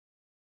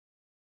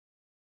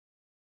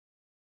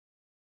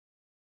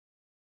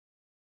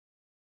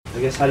I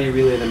guess, how do you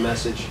relay the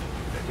message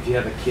if you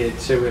have a kid,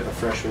 say we have a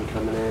freshman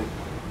coming in,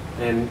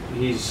 and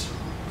he's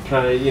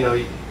kind of, you know,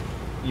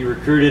 you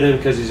recruited him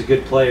because he's a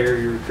good player,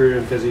 you recruited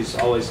him because he's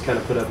always kind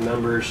of put up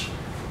numbers,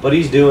 but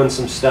he's doing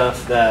some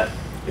stuff that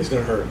is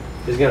going to hurt him.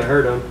 Is going to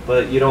hurt him,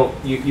 but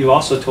you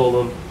also told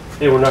him,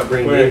 hey, we're not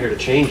bringing you in here to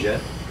change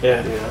it.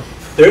 Yeah. You know?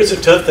 There's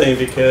a tough thing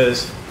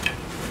because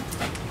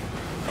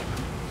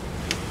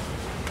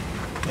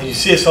and you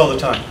see this all the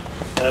time.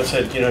 And I've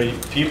said, you know,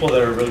 people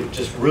that are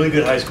really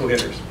good high school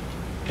hitters,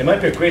 they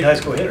might be a great high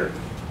school hitter,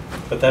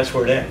 but that's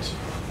where it ends.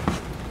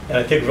 And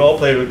I think we've all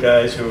played with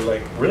guys who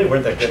like really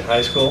weren't that good in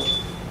high school,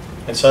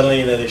 and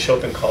suddenly, you know, they show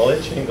up in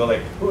college and you go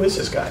like, who is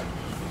this guy?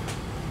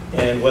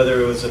 And whether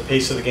it was the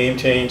pace of the game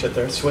change, that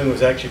their swing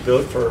was actually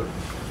built for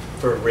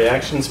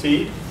reaction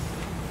speed,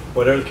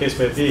 whatever the case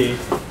may be,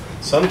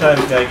 sometimes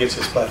the guy gets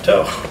his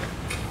plateau.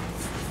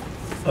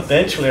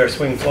 Eventually our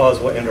swing flaws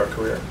will end our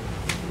career.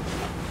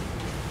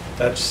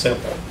 That's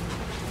simple.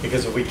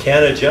 Because if we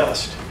can't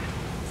adjust,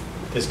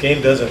 this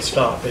game doesn't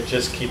stop. It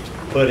just keeps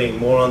putting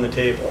more on the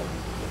table.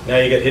 Now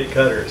you got hit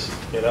cutters,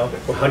 you know?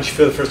 Well, how'd you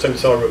feel the first time you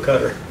saw a real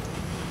cutter?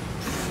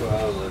 Well,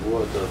 I was like,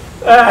 what the?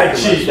 Ah,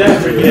 geez, never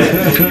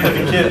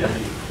forget.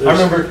 I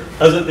remember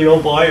I was at the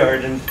old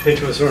Ballyard and the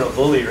pitcher was sort of a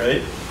bully,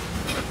 right?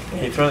 And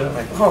he throws it, I'm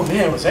like, oh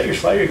man, was that your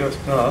slider? He goes,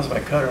 no, that was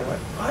my cutter. I'm like,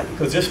 what? He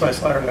goes, this is my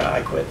slider. I'm like,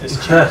 I quit. This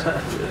is cheese.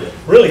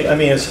 Really, I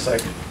mean, it's just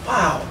like,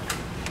 wow.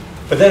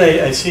 But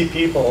then I see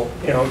people,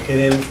 you know,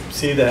 get in,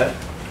 see that,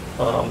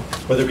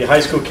 whether it be high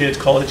school kids,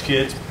 college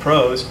kids,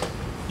 pros,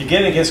 you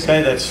get against a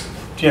guy that's,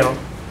 you know,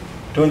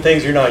 doing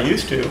things you're not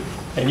used to,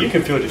 and you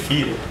can feel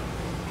defeated.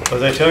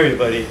 As I tell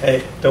everybody,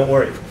 hey, don't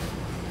worry.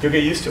 You'll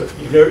get used to it.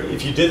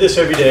 If you did this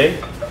every day,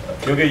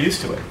 you'll get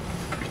used to it.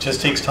 It just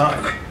takes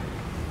time.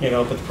 You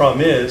know, but the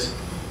problem is,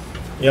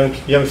 young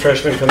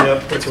freshmen coming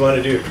up, what's he want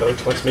to do?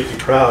 Coach wants to make you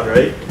proud,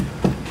 right?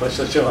 Wants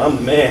to show I'm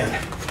the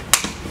man.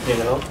 You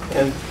know?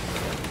 And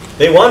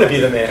they want to be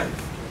the man.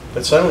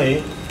 But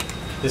suddenly,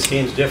 this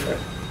game's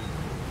different.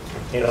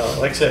 You know,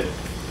 like I said,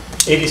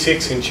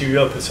 86 can chew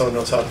you up if someone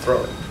knows how to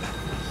throw it.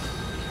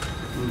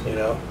 You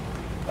know?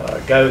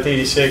 A guy with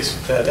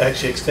 86 that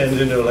actually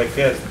extended into like,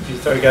 yeah, you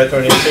throw a guy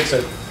throwing 86,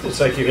 it's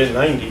like you hit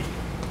 90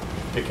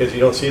 because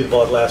you don't see the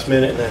ball at the last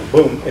minute and then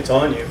boom, it's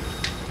on you.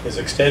 His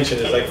extension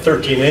is like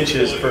 13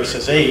 inches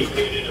versus 8.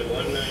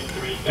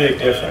 Big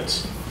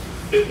difference.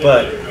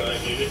 But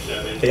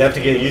they have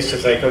to get used to it.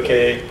 It's like,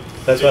 okay,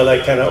 that's why I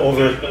like kind of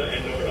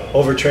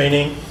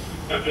overtraining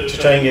to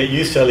try and get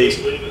used to at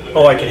least,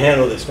 oh, I can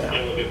handle this now.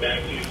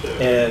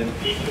 And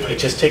it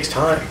just takes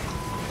time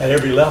at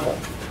every level.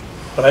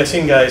 But I've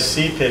seen guys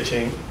see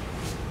pitching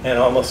and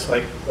almost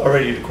like are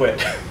ready to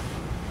quit.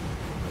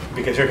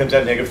 Because here comes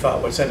that negative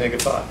thought. What's that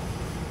negative thought?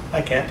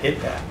 I can't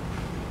hit that.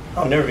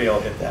 I'll never be able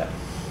to hit that.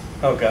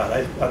 Oh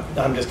God,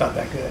 I'm just not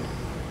that good.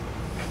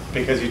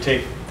 Because you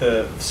take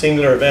the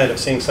singular event of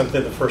seeing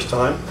something the first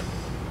time,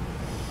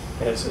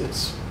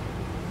 it's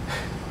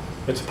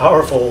a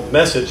powerful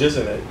message,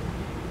 isn't it?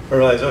 I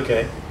realize,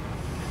 okay,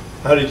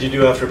 how did you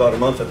do after about a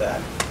month of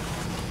that?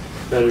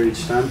 Better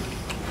each time.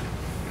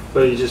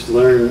 But you just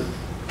learn,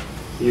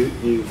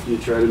 you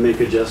try to make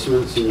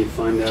adjustments and you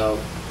find out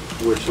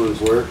which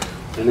ones work.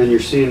 And then you're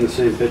seeing the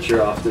same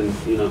pitcher often,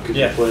 you know, because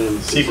you play them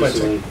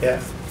sequencing.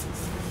 Yeah.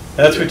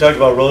 That's what we talked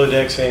about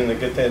Rolodex saying the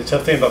good thing. The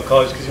tough thing about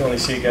college because you only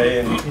see a guy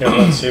in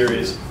one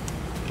series.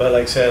 But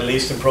like I said, at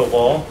least in pro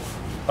ball,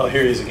 oh,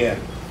 here he is again.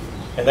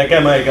 And that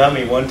guy might have got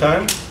me one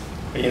time,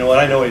 but you know what?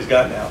 I know what he's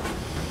got now.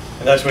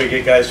 And that's where you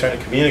get guys trying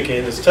to communicate.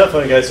 And it's tough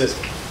when a guy says,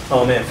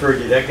 oh man,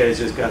 Fergie, that guy's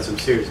just got some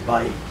serious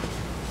bite.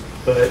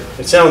 But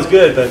it sounds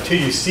good, but until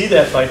you see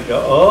that bite, you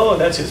go, oh,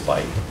 that's his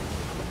bite.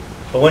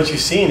 But once you've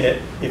seen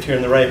it, if you're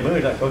in the right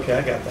mood, like, okay,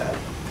 I got that.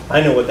 I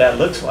know what that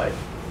looks like.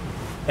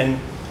 And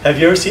have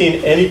you ever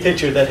seen any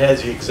pitcher that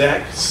has the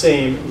exact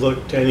same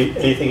look to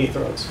anything he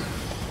throws?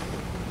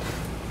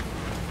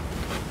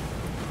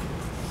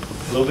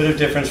 A little bit of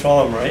difference for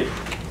all of them, right?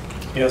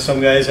 You know,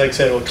 some guys, like I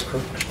said, will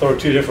throw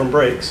 2 different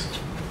breaks,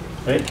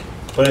 right?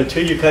 But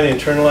until you kind of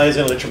internalize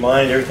it, let your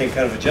mind, everything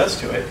kind of adjust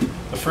to it,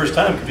 the first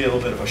time could be a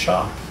little bit of a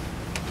shock.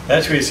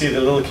 That's where you see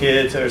the little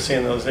kids that are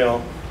seeing those, you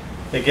know,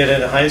 they get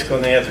into high school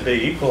and they have the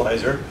big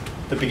equalizer,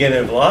 the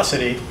beginning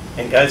velocity,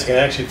 and guys can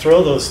actually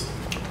throw those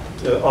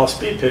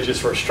off-speed pitches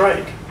for a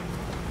strike.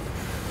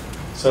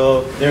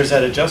 So there's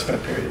that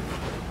adjustment period,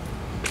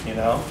 you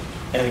know?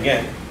 And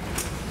again,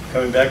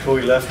 coming back to what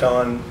we left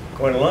on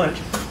going to lunch,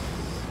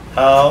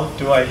 how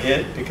do I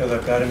hit? Because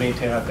I've got to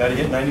maintain, I've got to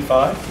hit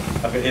 95,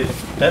 I've got to hit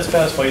the best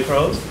fastball he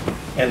throws,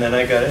 and then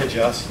I got to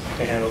adjust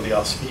to handle the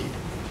off-speed.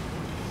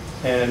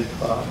 And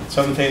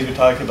some of the things we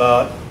talked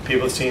about,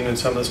 people have seen in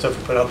some of the stuff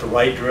we put out, the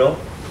right drill,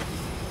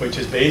 which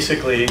is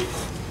basically,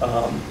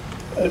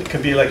 it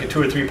could be like a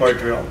 2 or 3 part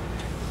drill.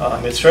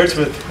 It starts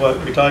with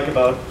what we talk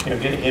about, you know,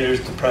 getting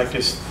hitters to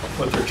practice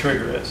what their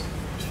trigger is.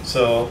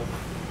 So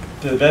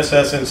the best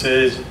essence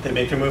is they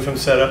make their move from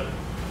setup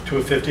to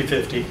a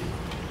 50-50,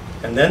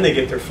 and then they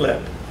get their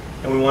flip.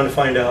 And we want to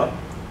find out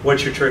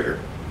what's your trigger.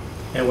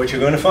 And what you're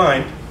going to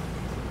find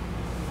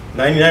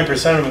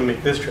 99% of them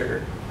make this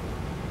trigger.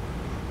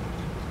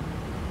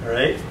 All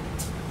right?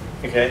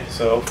 Okay,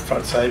 so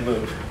front side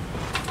move.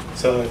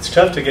 So it's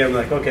tough to get them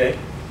like, okay,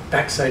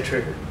 backside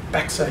trigger,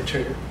 backside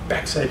trigger,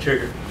 backside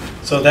trigger.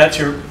 So that's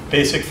your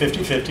basic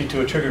 50-50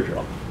 to a trigger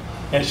drill.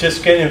 And it's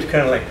just getting them to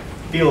kind of like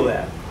feel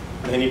that.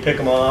 And then you pick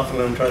them off and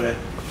let them try to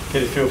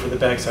get a feel for the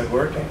backside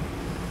working.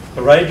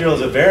 The right drill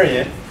is a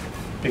variant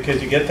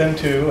because you get them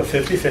to a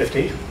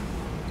 50-50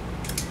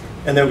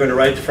 and then we're going to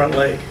ride the front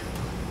leg.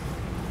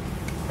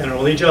 And our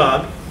only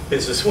job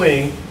is to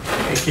swing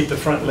and keep the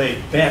front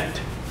leg bent.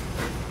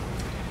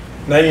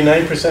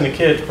 99% of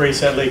kids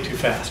brace that leg too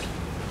fast.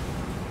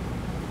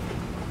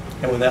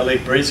 And when that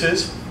leg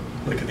braces,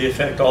 look at the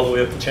effect all the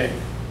way up the chain.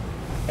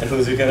 And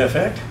who's it going to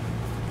affect?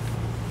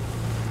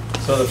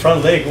 So the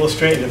front leg will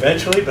straighten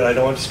eventually, but I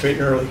don't want to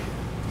straighten early.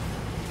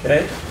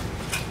 Okay?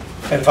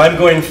 And if I'm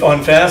going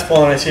on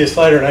fastball and I see a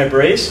slider and I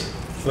brace,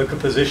 look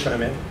what position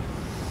I'm in.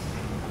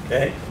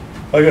 Okay?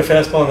 If I go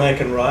fastball and I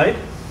can ride,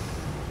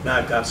 now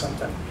I've got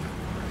something.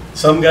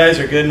 Some guys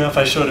are good enough.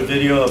 I showed a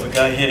video of a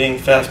guy hitting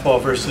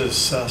fastball versus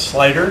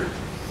slider.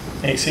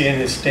 And you see in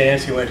his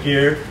stance, he went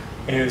here,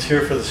 and he was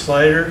here for the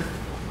slider,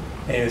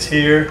 and he was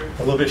here,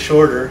 a little bit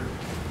shorter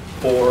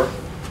for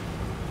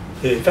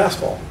the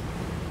fastball.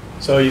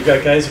 So you've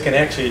got guys that can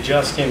actually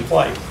adjust in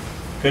flight.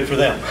 Good for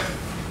them.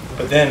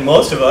 But then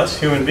most of us,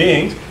 human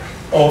beings,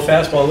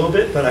 fastball a little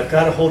bit, but I've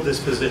got to hold this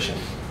position.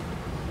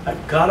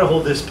 I've got to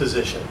hold this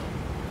position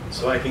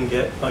so I can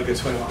get a good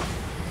swing off.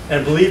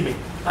 And believe me,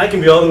 I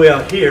can be all the way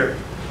out here,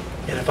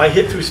 and if I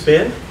hit through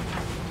spin,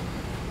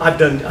 I'm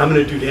going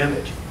to do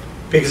damage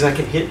because I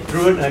can hit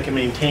through it and I can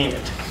maintain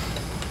it.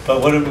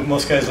 But what do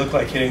most guys look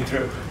like hitting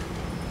through?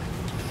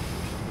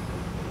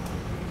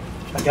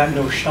 I got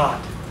no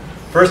shot.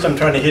 First, I'm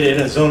trying to hit it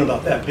in a zone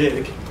about that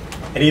big,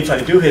 and if I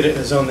do hit it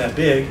in a zone that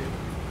big,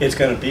 it's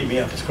going to beat me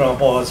up. It's ground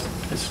ball.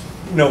 It's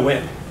no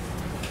win.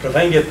 But if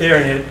I can get there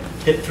and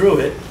hit through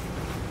it,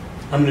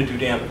 I'm going to do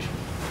damage.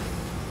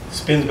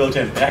 Spin's built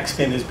in.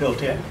 Backspin is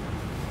built in,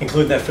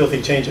 including that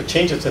filthy changeup.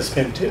 Changeup's a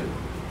spin too.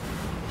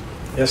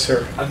 Yes,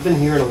 sir. I've been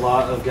hearing a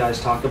lot of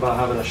guys talk about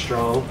having a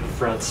strong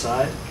front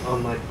side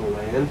on like the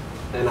land,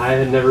 and I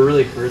had never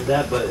really heard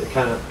that, but it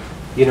kind of,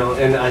 you know,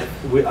 and I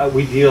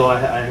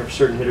have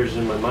certain hitters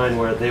in my mind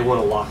where they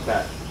want to lock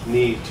that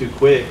knee too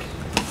quick,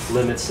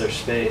 limits their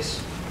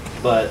space.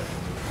 But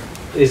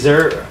is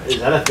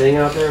that a thing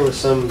out there with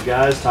some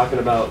guys talking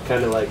about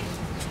kind of like,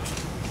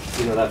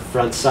 you know, that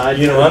front side?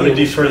 You know, I'm going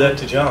to defer that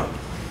to John.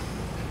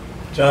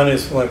 John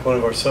is like one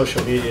of our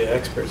social media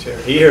experts here.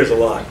 He hears a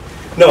lot.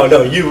 No,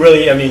 you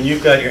really, I mean,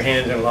 you've got your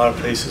hands in a lot of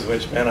places,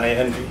 which, man, I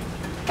envy.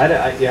 I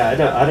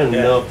didn't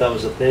know if that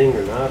was a thing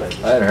or not.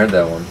 I hadn't heard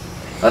that one.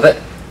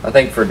 I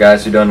think for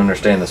guys who don't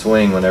understand the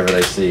swing, whenever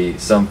they see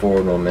some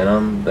forward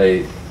momentum,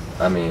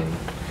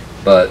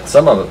 but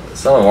some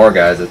of our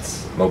guys,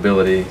 it's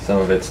mobility, some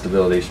of it's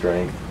stability,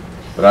 strength.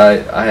 But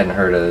I hadn't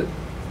heard a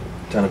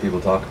ton of people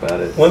talk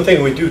about it. One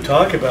thing we do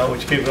talk about,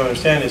 which people don't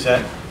understand, is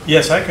that,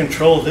 yes, I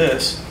control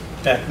this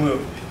back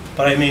move,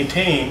 but I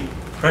maintain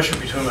pressure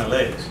between my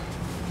legs.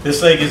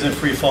 This leg isn't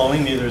free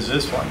falling, neither is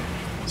this one.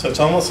 So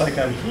it's almost like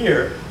I'm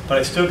here, but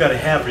I still got to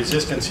have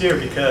resistance here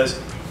because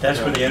that's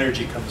where the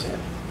energy comes in.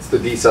 It's the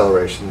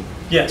deceleration.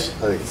 Yes.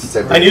 I think it's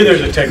the I knew there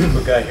was a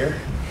technical guy here.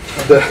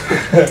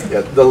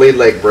 The lead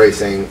leg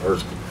bracing or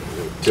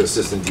to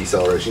assist in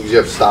deceleration because you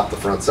have to stop the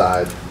front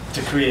side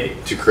To create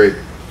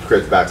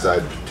the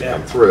backside to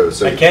come through.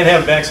 So I can't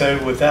have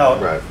backside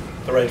without right.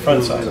 the right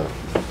front side. So.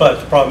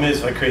 But the problem is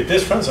if I create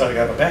this front side, I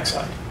got a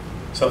backside.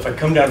 So if I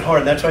come down hard,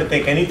 and that's why I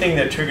think anything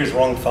that triggers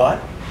wrong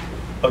thought.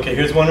 Okay,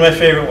 here's one of my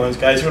favorite ones.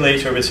 Guys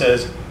relate to it. It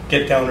says,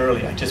 get down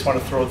early. I just want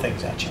to throw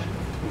things at you.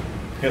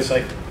 Because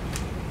like,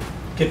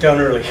 get down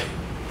early.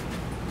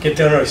 Get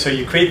down early. So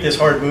you create this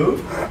hard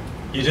move,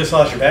 you just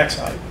lost your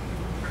backside.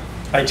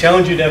 I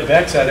challenge you to have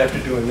backside after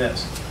doing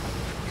this.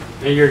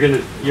 And you're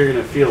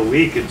gonna feel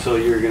weak until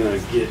you're gonna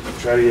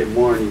try to get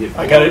more, and you get.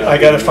 I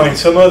gotta find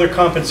some other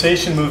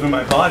compensation move in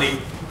my body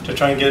to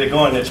try and get it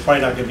going. It's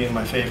probably not gonna be in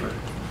my favor.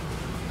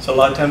 So a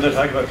lot of times I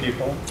talk about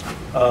people.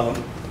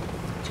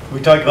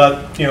 We talk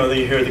about, you know,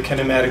 you hear the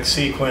kinematic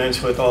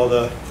sequence with all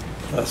the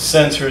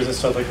sensors and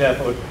stuff like that.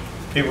 But what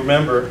people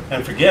remember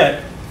and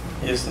forget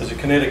is there's a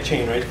kinetic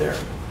chain right there.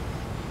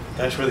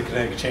 That's where the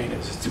kinetic chain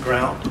is. It's the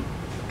ground,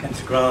 and it's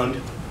the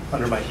ground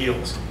under my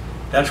heels.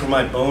 That's where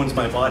my bones,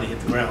 my body hit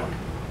the ground.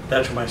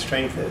 That's where my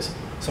strength is.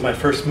 So my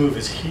first move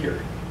is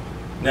here.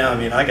 Now, I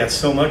mean, I got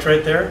so much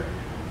right there,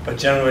 but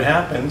generally what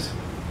happens,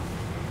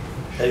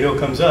 that heel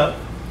comes up,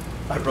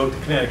 I broke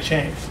the kinetic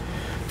chain.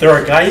 There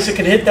are guys that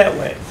can hit that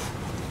way,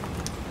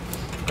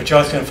 but you're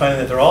also going to find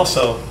that they're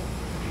also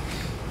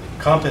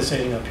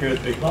compensating up here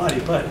with the big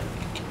body, but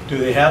do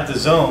they have the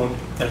zone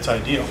that's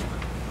ideal?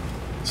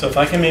 So if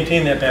I can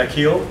maintain that back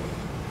heel,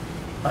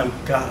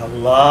 I've got a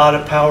lot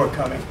of power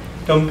coming.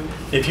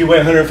 If you weigh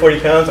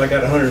 140 pounds, I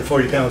got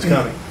 140 pounds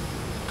coming.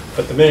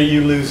 But the minute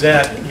you lose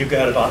that, you've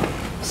got about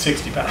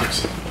 60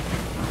 pounds.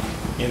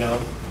 You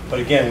know? But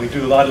again, we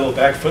do a lot of little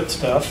back foot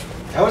stuff.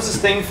 That was his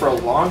thing for a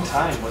long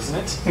time,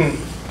 wasn't it?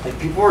 Like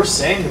people were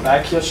saying the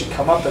back heel should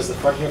come up as the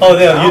front heel. Oh,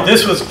 comes yeah, down.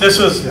 this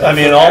was, I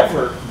mean,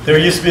 there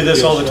used to be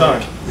this all the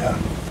time. Yeah.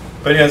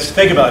 But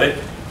think about it.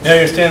 Now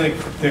you understand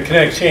the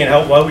kinetic chain.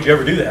 Why would you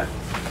ever do that?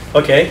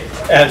 Okay,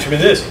 answer me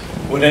this.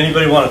 Would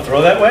anybody want to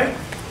throw that way?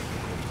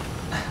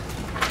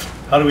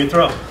 How do we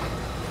throw?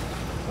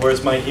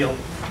 Where's my heel?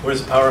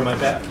 Where's the power of my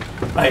back?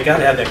 I got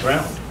to have that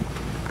ground.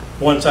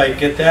 Once I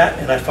get that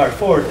and I fire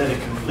forward, then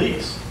it can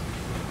release.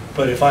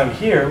 But if I'm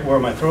here, where are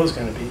my throws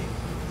going to be?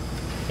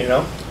 You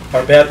know,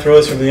 our bad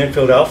throws from the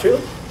infield,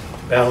 outfield,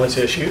 balance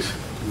issues,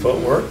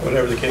 footwork,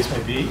 whatever the case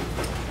may be,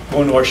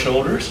 going to our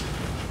shoulders,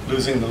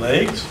 losing the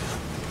legs.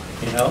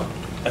 You know,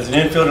 as an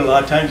infielder, a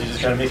lot of times you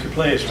just got to make your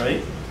plays,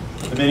 right?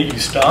 The minute you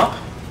stop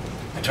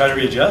and try to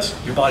readjust,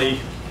 your body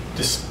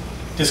just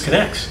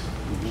disconnects.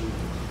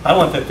 I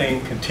want that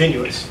thing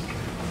continuous.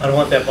 I don't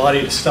want that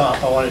body to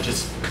stop. I want to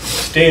just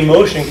stay in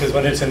motion, because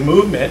when it's in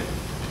movement,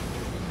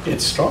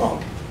 it's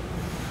strong.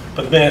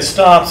 But the minute it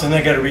stops and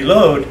then got to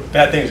reload,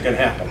 bad things are going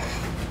to happen.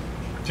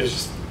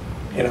 Just,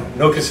 you know,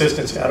 no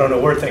consistency. I don't know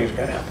where things are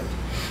going to happen.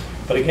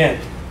 But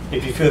again,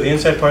 if you feel the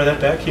inside part of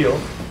that back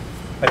heel,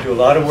 I do a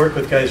lot of work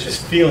with guys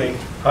just feeling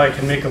how I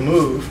can make a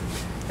move.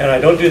 And I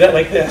don't do that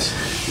like this.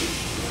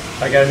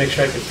 I got to make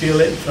sure I can feel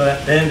it and feel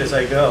that bend as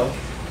I go,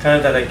 kind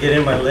of that I get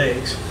in my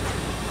legs.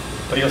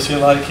 But you'll see a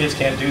lot of kids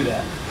can't do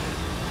that,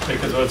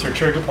 because what's their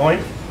trigger point?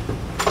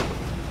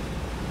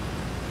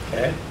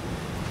 Okay,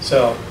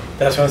 so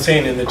that's what I'm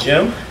saying. In the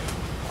gym,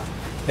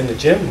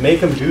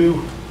 make them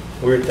do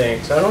weird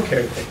things. I don't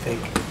care what they think.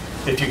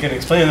 If you can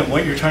explain to them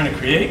what you're trying to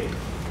create,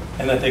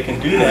 and that they can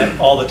do that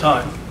all the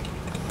time,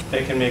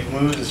 they can make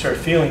moves and start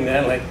feeling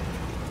that, like,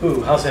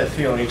 ooh, how's that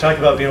feel? And you talk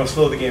about being able to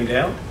slow the game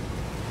down.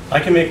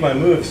 I can make my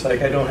moves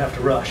like I don't have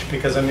to rush,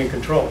 because I'm in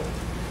control.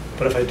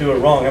 But if I do it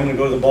wrong, I'm going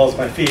to go to the balls of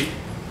my feet.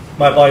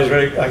 My body's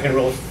ready. I can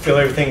feel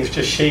everything's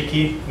just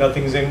shaky.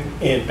 Nothing's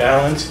in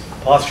balance.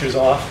 Posture's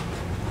off.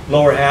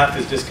 Lower half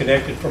is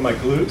disconnected from my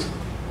glutes.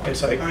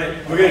 It's like, all right,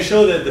 we're going to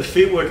show that the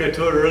feet work I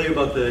told earlier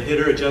about the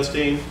hitter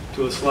adjusting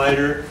to a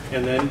slider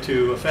and then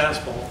to a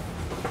fastball.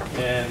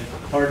 And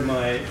pardon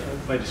my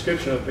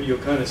description of it, but you'll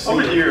kind of see.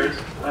 Over the years,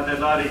 I've had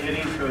a lot of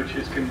hitting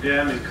coaches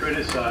condemn and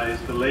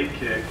criticize the leg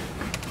kick,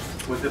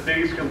 with the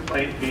biggest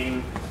complaint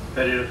being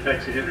that it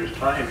affects the hitter's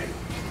timing.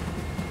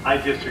 I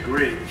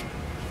disagree.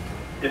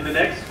 In the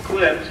next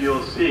clips,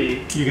 you'll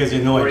see you guys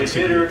didn't know where I a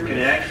disagree. hitter can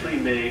actually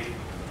make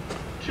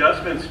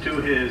adjustments to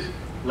his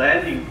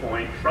landing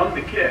point from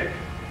the kick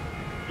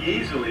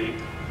easily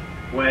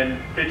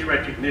when pitch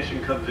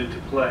recognition comes into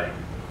play.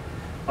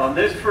 On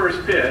this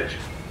first pitch,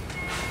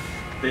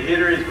 the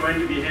hitter is going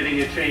to be hitting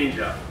a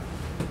changeup.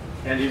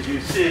 And as you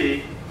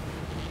see,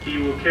 he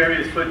will carry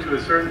his foot to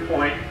a certain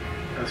point,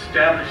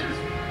 establishes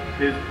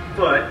his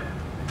foot.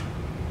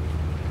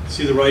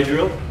 See the right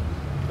drill?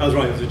 I was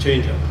wrong, it was a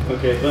changeup.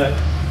 Okay, but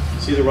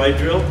see the right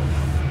drill?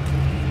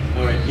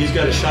 All right, he's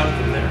got a shot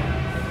from there.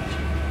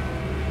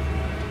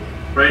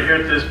 Right here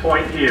at this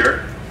point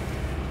here,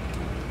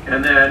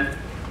 and then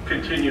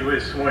continue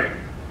his swing.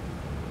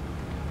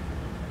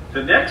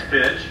 The next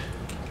pitch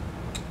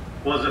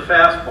was a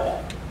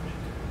fastball.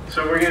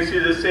 So we're going to see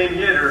the same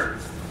hitter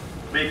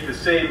make the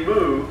same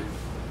move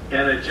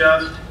and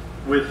adjust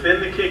within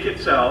the kick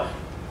itself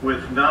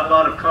with not a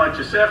lot of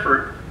conscious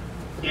effort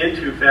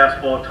into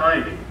fastball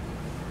timing.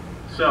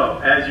 So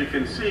as you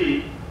can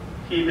see,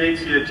 he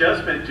makes the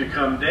adjustment to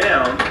come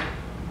down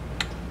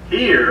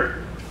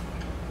here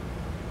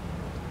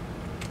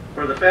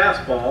for the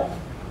fastball,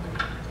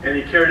 and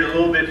he carried it a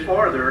little bit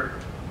farther.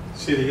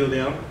 See the heel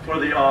down? For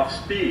the off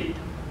speed.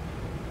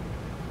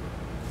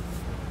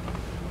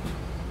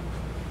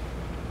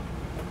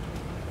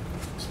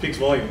 Speaks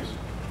volumes.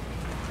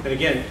 And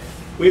again,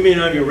 we may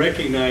not even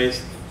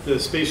recognize the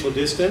spatial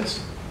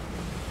distance,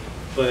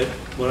 but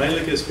when I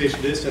look at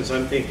spatial distance,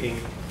 I'm thinking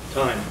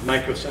time,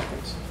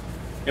 microseconds.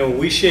 And when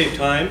we shave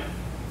time,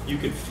 you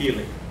can feel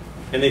it.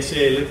 And they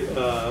say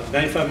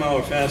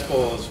 95-mile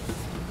fastball is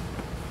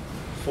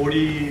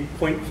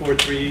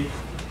 40.43,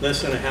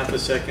 less than a half a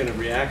second of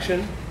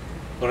reaction.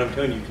 But I'm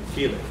telling you, you can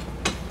feel it.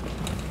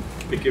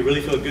 It can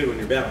really feel good when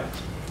you're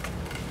balanced.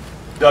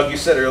 Doug, you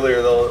said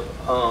earlier though,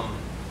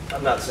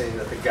 I'm not saying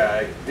that the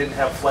guy didn't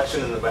have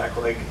flexion in the back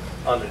leg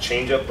on the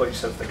changeup, but you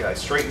said if the guy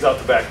straightens out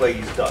the back leg,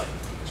 he's done.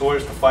 So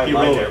where's the fine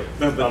line there?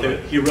 Remember,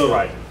 he rode.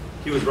 Right.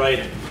 He was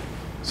riding.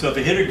 So if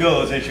a hitter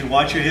goes, as you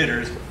watch your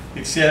hitters, you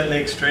can see that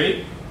leg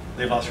straight,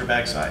 they lost their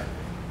backside.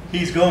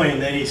 He's going,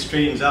 then he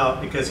straightens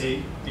out because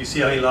you see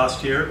how he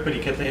lost here, but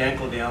he kept the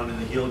ankle down and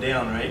the heel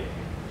down, right?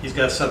 He's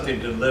got something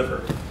to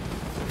deliver.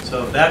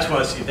 So that's why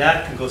I see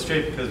that can go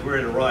straight, because we're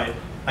in a ride.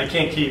 I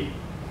can't keep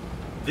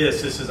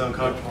this is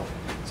uncomfortable.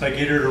 So I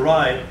get her to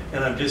ride,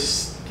 and I'm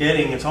just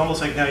getting, it's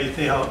almost like now you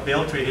think how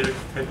Bale Trade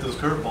hit those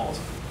curveballs.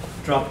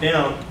 Drop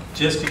down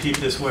just to keep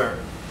this where?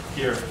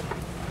 Here.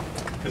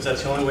 Because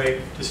that's the only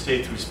way to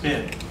stay through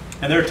spin.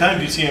 And there are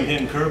times you see him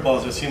hitting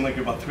curveballs that seem like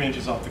they're about 3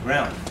 inches off the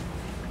ground,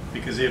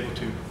 because they're able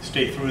to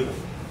stay through them.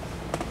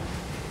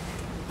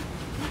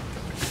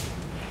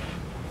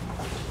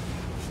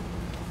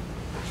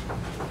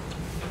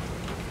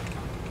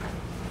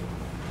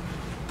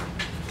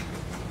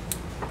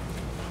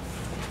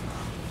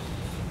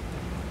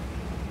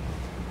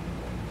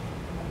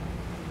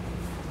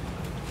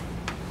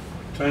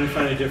 trying to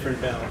find a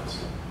different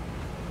balance.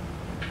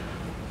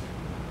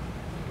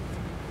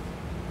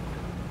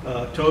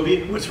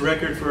 Toby, what's the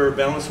record for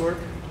balance work?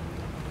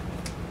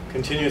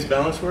 Continuous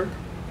balance work?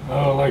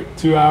 Oh, like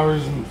 2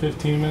 hours and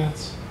 15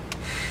 minutes.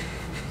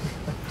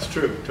 It's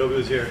true. Toby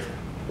was here.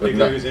 Big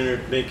League was in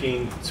there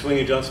making swing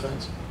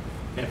adjustments.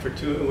 And for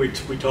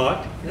we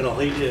talked, and all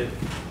he did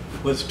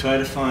was try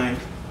to find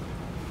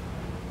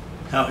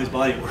how his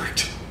body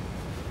worked.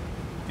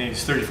 And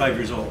he's 35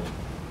 years old.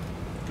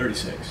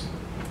 36.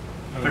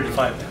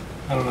 35 now.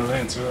 I don't know the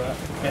answer to that.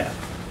 Yeah.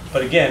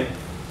 But again,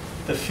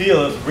 the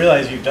feel of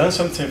realize you've done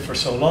something for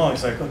so long,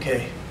 it's like,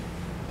 okay,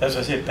 that's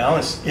what I say,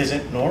 balance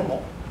isn't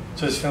normal.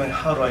 So it's feeling,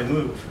 how do I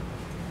move?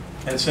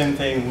 And same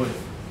thing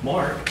with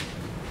Mark.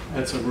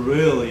 That's a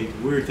really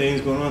weird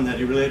thing going on that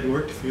he really had to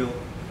work to feel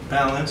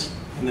balanced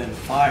and then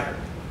fire.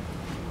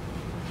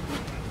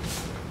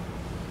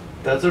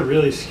 That's a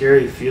really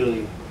scary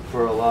feeling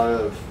for a lot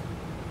of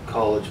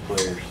college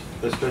players,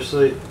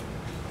 especially,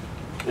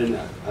 and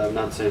I'm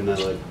not saying that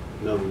like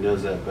nobody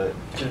knows that, but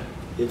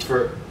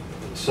for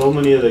so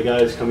many of the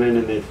guys come in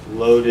and they've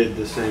loaded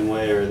the same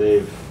way, or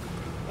they've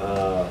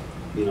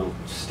you know,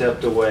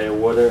 stepped away, or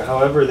whatever,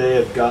 however they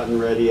have gotten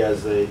ready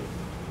as they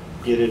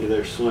get into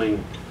their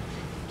swing.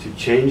 To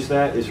change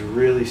that is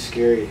really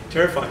scary.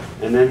 Terrifying.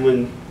 And then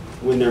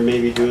when they're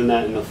maybe doing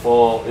that in the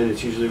fall, and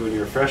it's usually when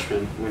you're a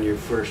freshman, when you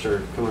first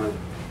are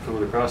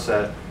coming across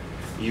that,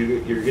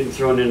 you're getting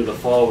thrown into the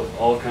fall with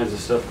all kinds of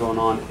stuff going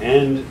on,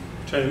 and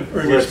trying to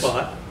earn your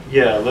spot.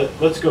 Yeah,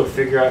 let's go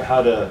figure out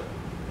how to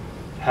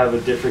have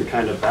a different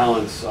kind of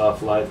balance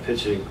off live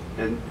pitching,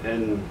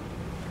 and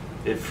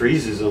it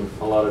freezes them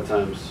a lot of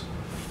times.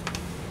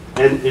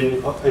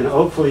 And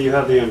hopefully you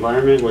have the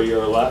environment where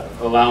you're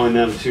allowing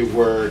them to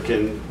work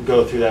and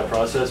go through that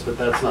process, but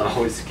that's not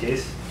always the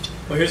case.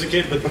 Well, here's the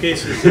case, but the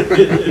case is,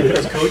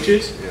 as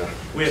coaches, Yeah.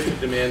 we have to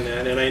demand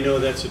that, and I know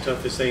that's the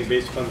toughest thing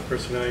based upon the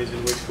personalities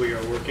in which we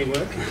are working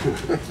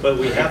with, but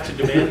we have to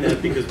demand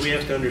that because we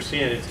have to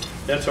understand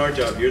that's our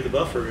job. You're the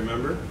buffer,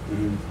 remember?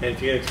 Mm-hmm. And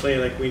if you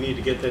explain, like, we need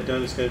to get that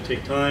done, it's going to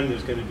take time,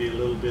 there's going to be a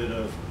little bit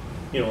of,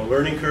 you know, a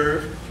learning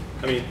curve.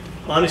 I mean,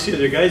 honestly,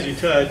 there are guys you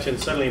touch, and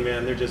suddenly,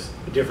 man, they're just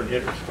different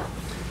hitters.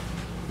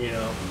 You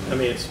know, I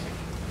mean,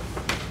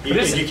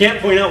 you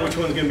can't point out which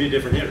one's going to be a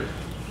different hitter.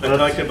 I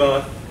talked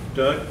about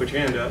Doug, put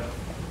your hand up.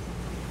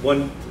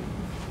 1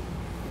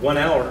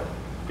 hour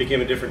became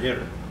a different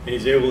hitter, and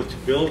he's able to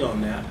build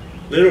on that.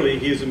 Literally,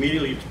 he's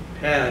immediately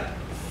had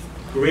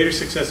greater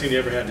success than he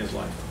ever had in his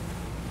life.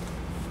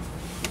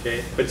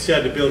 Okay, but he's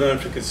had to build on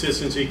for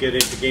consistency, get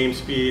into game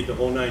speed, the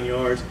whole 9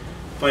 yards,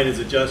 find his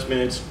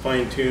adjustments,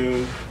 fine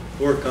tune,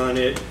 work on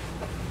it,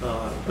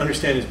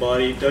 understand his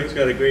body. Doug's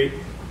got a great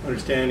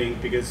understanding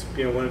because,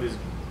 you know, one of his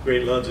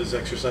great loves is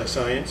exercise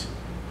science.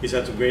 He's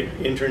had some great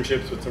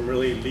internships with some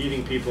really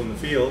leading people in the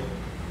field.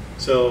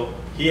 So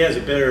he has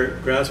a better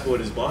grasp of what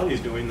his body is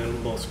doing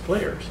than most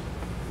players.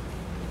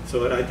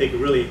 So I think it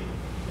really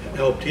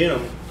helped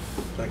him,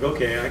 like,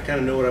 okay, I kind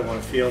of know what I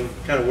want to feel, and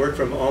kind of work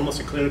from almost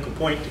a clinical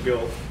point to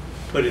go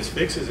put his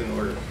fixes in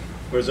order.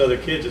 Whereas other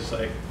kids, it's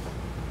like,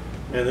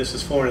 man, this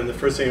is foreign, and the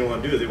first thing they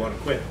want to do is they want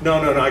to quit. No,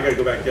 I got to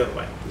go back the other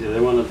way. Yeah,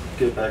 they want to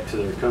get back to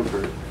their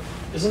comfort.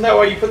 Isn't that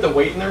why you put the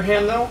weight in their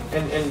hand though,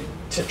 and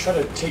to try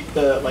to take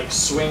the like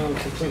swing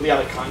completely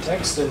out of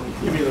context? And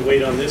you mean the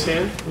weight on this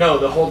hand? No,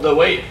 hold the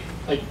weight.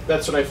 Like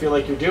that's what I feel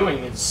like you're doing.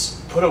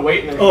 It's put a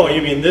weight in their hand. Oh,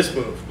 you mean this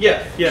move?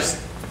 Yeah.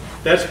 Yes.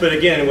 That's, but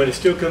again, when it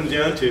still comes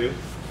down to,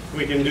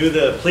 we can do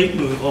the plate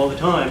move all the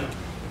time,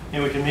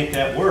 and we can make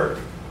that work,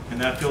 and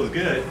that feels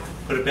good.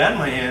 But if that in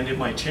my hand, it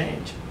might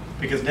change,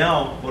 because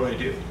now what do I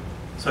do?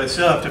 So I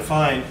still have to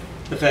find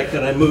the fact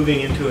that I'm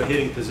moving into a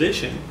hitting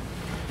position,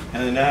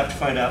 and then I have to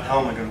find out how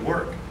am I going to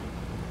work.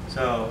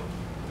 So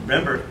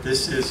remember,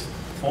 this is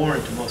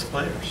foreign to most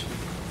players,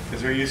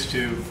 because they're used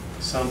to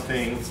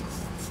something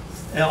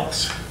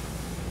else.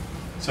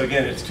 So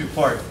again, it's 2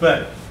 parts,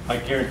 but I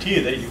guarantee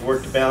you that you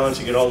work the balance,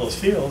 you get all those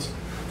feels,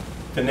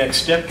 the next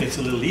step gets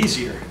a little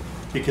easier,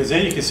 because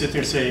then you can sit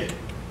there and say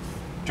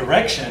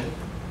direction,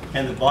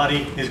 and the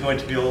body is going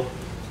to be able to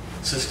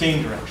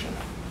sustain direction.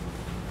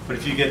 But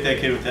if you get that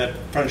kid with that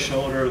front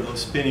shoulder, or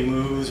those spinny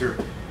moves, or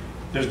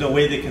there's no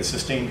way they can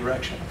sustain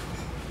direction.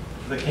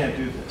 They can't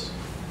do this.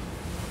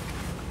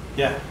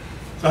 Yeah,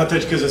 so I'll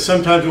touch, because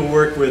sometimes we'll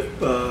work with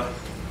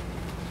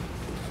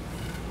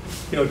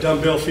you know,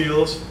 dumbbell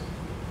feels,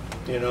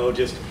 you know,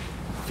 just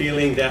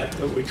feeling that,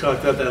 we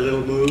talked about that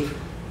little move,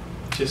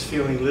 just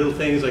feeling little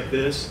things like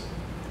this.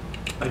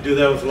 I do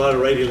that with a lot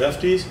of righty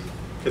lefties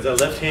because that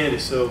left hand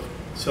is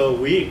so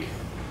weak.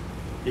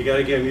 You got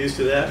to get them used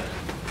to that.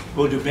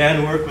 We'll do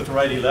band work with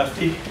righty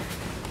lefty.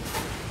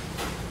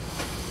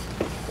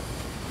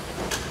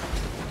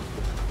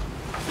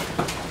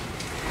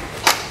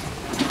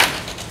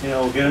 You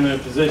know, we'll get them in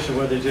a position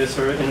where they just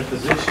are in a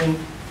position,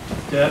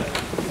 step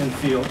and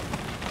feel,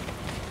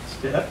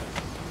 step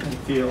and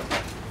feel.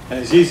 And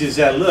as easy as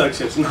that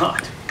looks, it's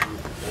not.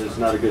 It's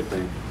not a good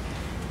thing.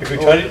 If we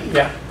try to,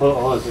 yeah. Hold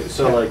on a second.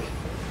 So, like,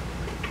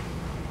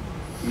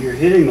 you're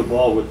hitting the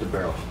ball with the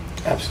barrel.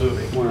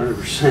 Absolutely.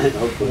 100%.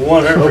 Hopefully.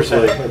 100%.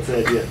 Hopefully, that's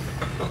the idea.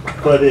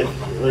 But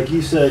if, like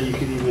you said, you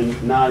could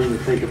even not even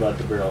think about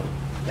the barrel.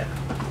 Yeah.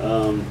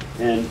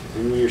 And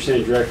when you're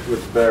saying direct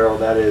with the barrel,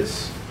 that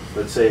is,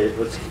 let's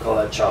call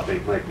that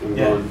chopping, like I'm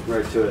going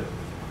right to it.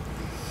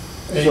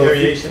 Any So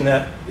variation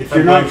that if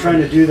you're not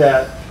trying to do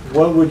that,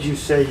 what would you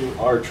say you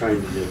are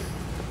trying to do?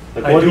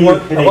 Like I what do are you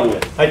want, hitting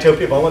with? I tell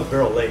people I want the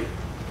barrel late.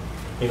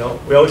 You know,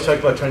 we always talk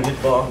about trying to hit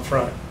the ball in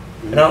front.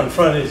 And out in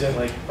front isn't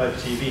like by the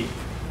TV.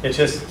 It's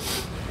just,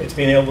 it's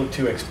being able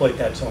to exploit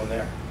that zone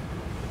there.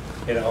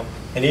 You know,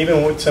 and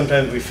even when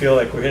sometimes we feel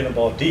like we're hitting a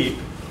ball deep,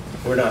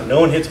 we're not. No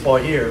one hits the ball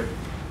here.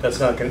 That's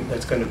going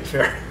to be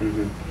fair.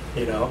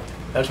 You know,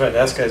 that's why I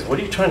ask guys, what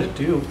are you trying to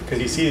do? Because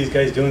you see these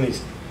guys doing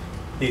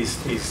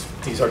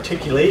these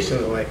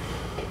articulations, like,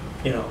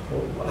 you know,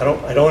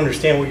 I don't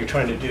understand what you're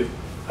trying to do.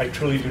 I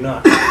truly do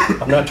not.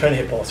 I'm not trying to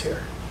hit balls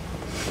here.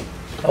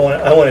 I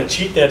want to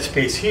cheat that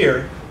space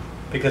here,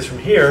 because from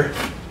here,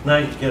 now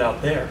you can get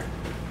out there.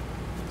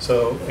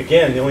 So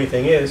again, the only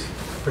thing is,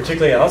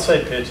 particularly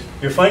outside pitch,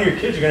 you'll find your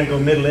kids are going to go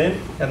middle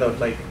in and they'll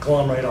like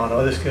glom right on.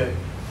 Oh, this is good.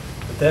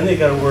 But then they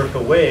got to work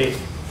away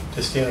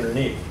to stay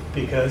underneath,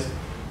 because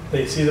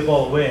they see the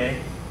ball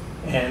away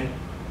and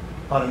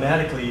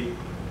automatically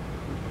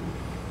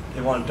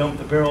they want to dump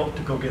the barrel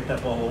to go get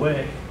that ball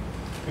away.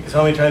 Because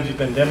how many times you've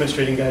been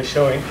demonstrating guys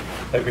showing,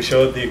 like we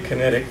showed the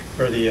kinetic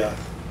or the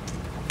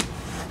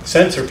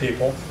sensor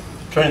people,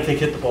 trying to think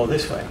hit the ball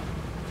this way.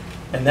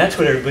 And that's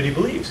what everybody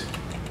believes.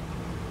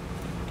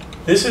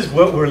 This is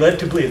what we're led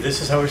to believe.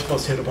 This is how we're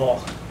supposed to hit a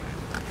ball.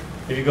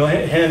 If you go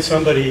hand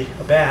somebody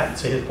a bat and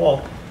say hit the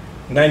ball,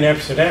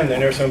 99% of them, they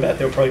never saw a bat,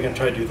 they're probably going to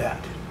try to do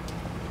that.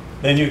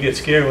 Then you get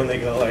scared when they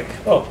go like,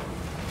 oh,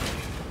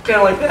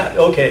 kind of like that.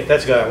 Okay,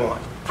 that's the guy I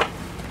want.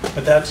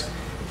 But that's,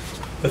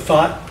 the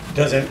thought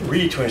doesn't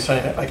reach when you're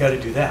saying, I got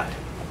to do that.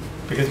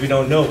 Because we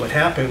don't know what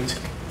happens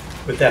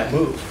with that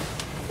move.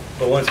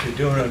 But once we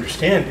do and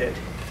understand it,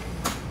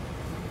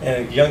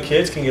 and young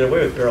kids can get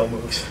away with barrel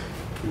moves,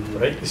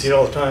 right? You see it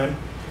all the time.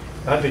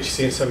 I bet you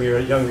see some of your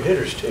younger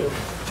hitters too.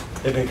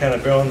 They've been kind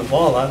of barreling the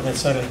ball out, and then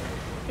suddenly,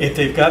 if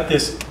they've got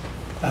this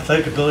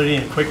athletic ability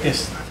and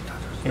quickness,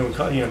 we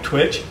call it,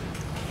 twitch,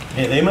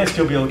 hey, they might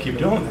still be able to keep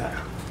doing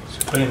that.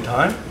 But in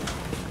time,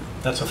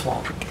 that's a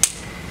flaw.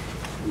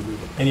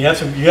 And you have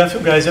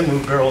some guys that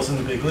move barrels in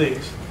the big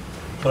leagues.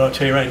 But I'll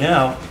tell you right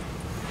now,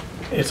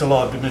 it's a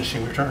law of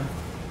diminishing return.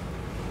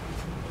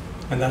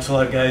 And that's a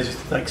lot of guys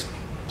just like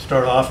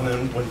start off, and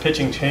then when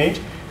pitching changed,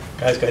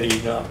 guys got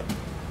eaten up.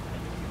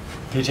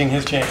 Pitching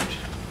has changed,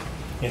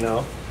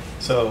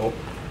 So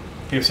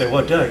people say,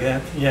 well, Doug,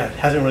 yeah, it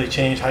hasn't really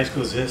changed. High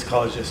school is this,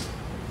 college is this.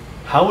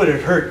 How would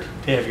it hurt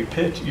to have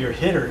your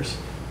hitters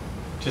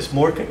just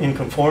more in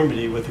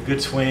conformity with a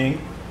good swing,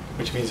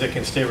 which means they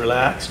can stay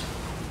relaxed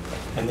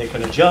and they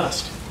can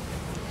adjust?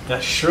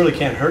 That surely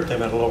can't hurt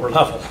them at a lower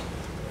level.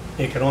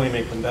 It can only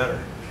make them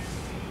better.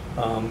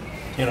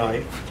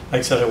 Like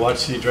I said, I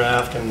watched the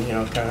draft and,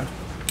 kind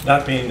of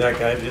not being that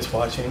guy, just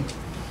watching.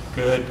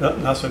 Good,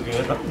 not so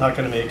good, not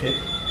going to make it.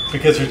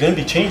 Because there's going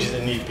to be changes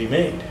that need to be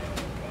made.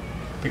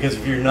 Because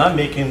if you're not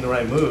making the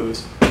right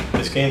moves,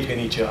 this game's going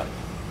to eat you up.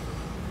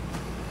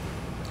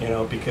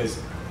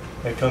 Because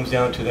it comes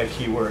down to that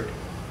key word,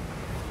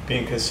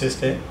 being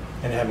consistent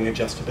and having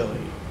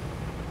adjustability.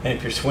 And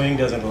if your swing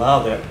doesn't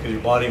allow that, because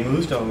your body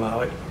moves don't allow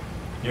it,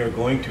 you're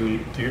going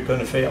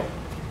to fail.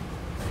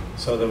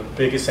 So the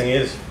biggest thing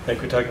is,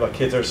 like we talked about,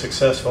 kids are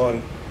successful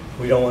and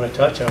we don't want to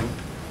touch them,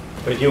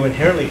 but you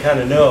inherently kind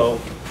of know,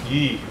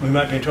 we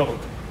might be in trouble.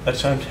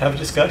 Let's have a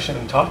discussion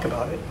and talk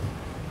about it.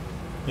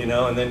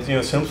 And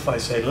then, simplify,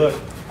 say, look,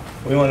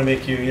 we want to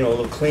make you, a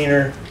little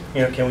cleaner.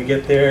 Can we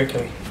get there?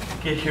 Can we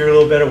get here a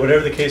little better?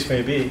 Whatever the case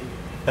may be.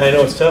 And I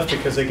know it's tough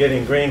because they get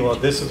ingrained, well,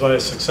 this is what I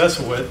was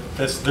successful with.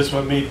 This is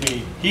what made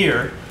me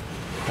here.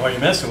 Why are you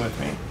messing with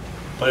me?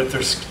 But if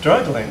they're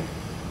struggling,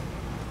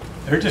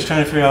 they're just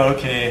trying to figure out,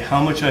 okay,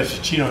 how much I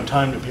should cheat on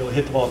time to be able to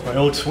hit the ball with my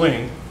old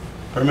swing.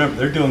 But remember,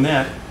 they're doing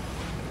that.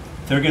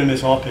 They're going to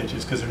miss all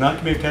pitches because they're not going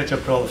to be able to catch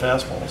up to all the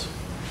fastballs.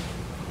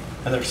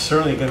 And they're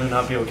certainly going to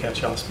not be able to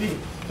catch off speed.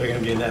 They're going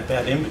to be in that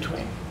bad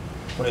in-between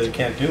where they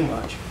can't do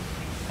much.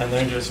 And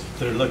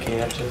they're looking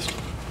at just,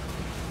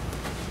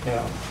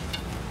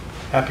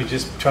 happy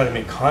just try to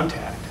make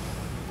contact.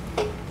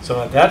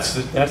 So that's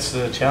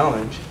the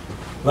challenge.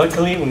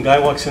 Luckily, when a guy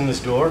walks in this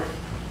door,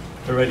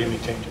 they're ready to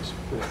make changes.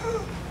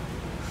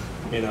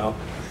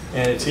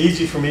 And it's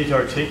easy for me to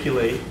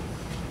articulate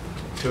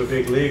to a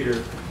big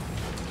leaguer,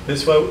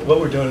 this is what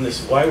we're doing,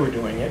 this is why we're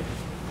doing it.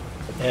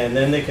 And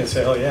then they can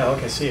say, oh yeah,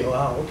 okay, see,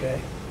 wow,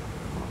 okay.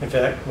 In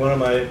fact, one of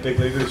my big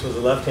leaguers was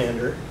a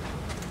left-hander,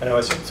 and I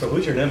was like, so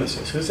who's your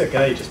nemesis? Who's that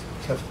guy you just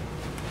have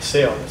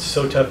Sale? It's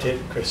so tough to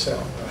hit Chris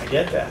Sale. I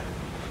get that.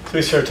 So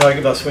we started talking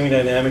about swing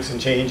dynamics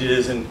and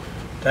changes and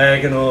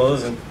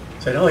diagonals, and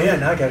said, oh yeah,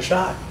 now I got a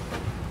shot.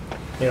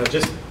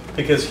 Just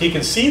because he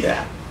can see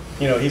that.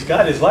 He's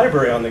got his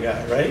library on the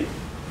guy, right?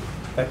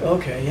 Like,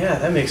 okay, yeah,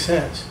 that makes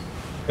sense.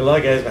 A lot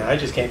of guys, man, I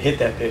just can't hit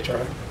that pitch,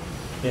 or,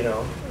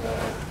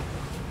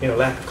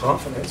 lack of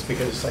confidence,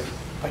 because it's like,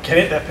 I can't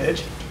hit that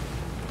pitch.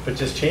 But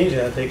just change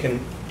that, they can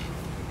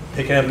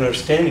have an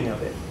understanding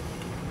of it.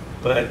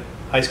 But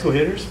high school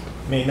hitters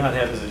may not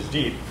have it as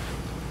deep.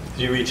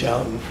 You reach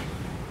out and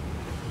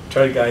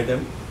try to guide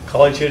them.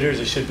 College hitters,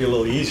 it should be a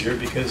little easier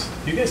because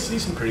you guys see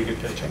some pretty good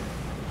pitching.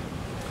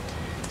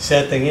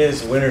 Sad thing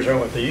is, winners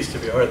aren't what they used to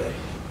be, are they?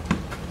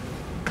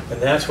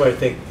 And that's why I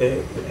think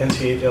the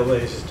NCAA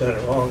has done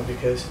it wrong,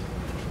 because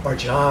our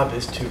job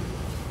is to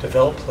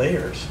develop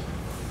players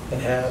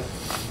and have,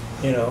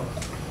 you know,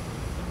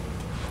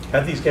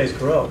 have these guys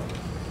grow,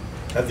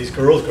 have these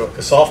girls grow,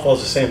 because softball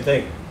is the same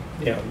thing,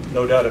 you know,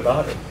 no doubt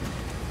about it.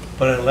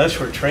 But unless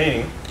we're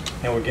training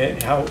and we're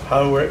getting,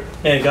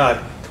 and God,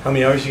 how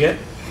many hours you get?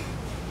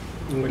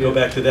 We go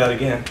back to that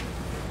again.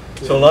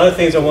 So a lot of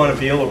things I want to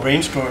be able to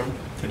brainstorm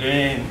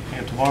today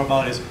and tomorrow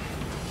about is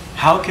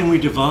how can we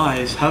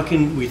devise, how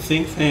can we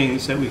think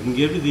things that we can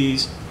give to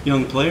these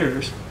young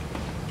players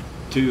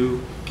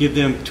to give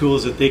them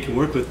tools that they can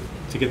work with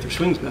to get their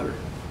swings better.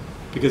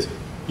 Because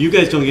you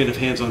guys don't get enough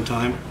hands-on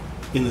time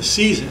in the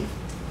season,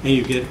 and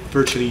you get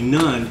virtually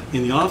none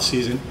in the off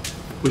season,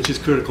 which is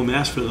critical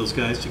mass for those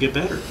guys to get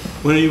better.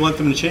 When do you want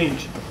them to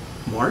change?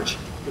 March?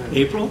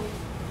 April?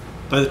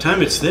 By the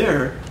time it's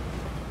there,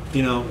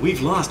 you know,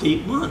 we've lost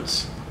 8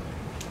 months.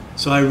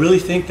 So I really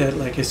think that,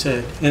 like I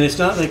said, and it's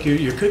not like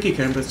your cookie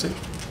cutter, but it's like,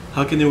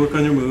 how can they work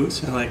on their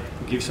moves? And like,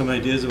 give you some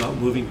ideas about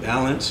moving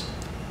balance,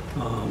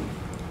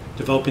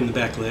 developing the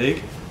back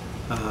leg.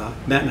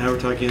 Matt and I were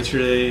talking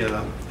yesterday.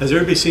 Has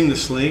everybody seen the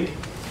sling?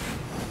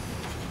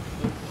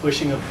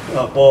 Pushing a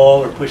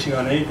ball or pushing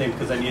on anything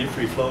because I need it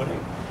free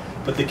floating.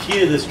 But the key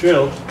to this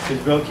drill is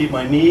to be able to keep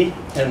my knee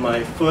and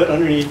my foot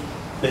underneath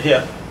the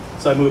hip.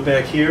 So I move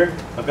back here,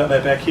 I've got my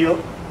back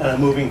heel, and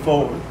I'm moving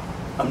forward.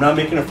 I'm not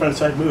making a front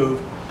side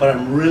move, but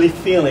I'm really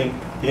feeling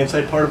the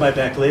inside part of my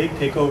back leg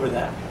take over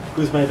that.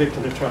 Who's my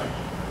victim to try?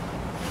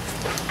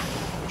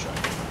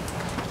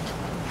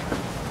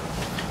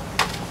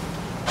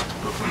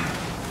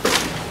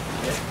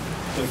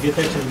 So get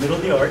that to the middle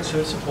of the arch so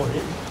it's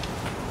supported,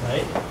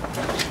 right?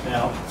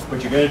 Now,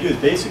 what you're going to do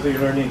is basically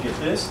you're learning to get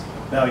this.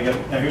 Now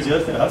here's the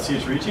other thing. See,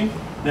 it's reaching.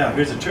 Now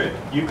here's the trick.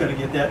 You've got to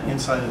get that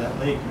inside of that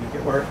leg to make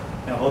it work.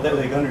 Now hold that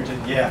leg under.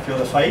 Feel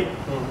the fight.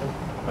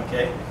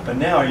 Okay. But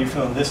now are you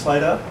feeling this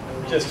light up?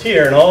 Just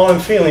here, and all I'm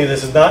feeling,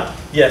 this is not.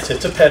 Yes,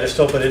 it's a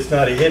pedestal, but it's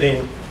not a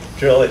hitting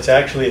drill. It's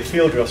actually a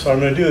field drill. So what I'm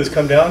going to do is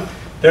come down.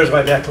 There's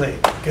my back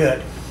leg.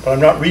 Good. But I'm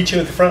not reaching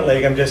with the front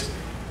leg. I'm just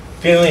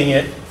feeling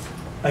it.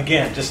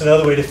 Again, just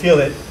another way to feel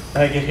it. And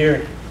I get here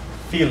and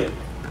feel it.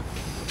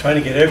 Trying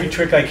to get every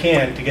trick I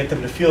can to get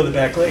them to feel the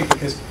back leg,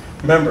 because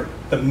remember,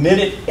 the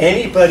minute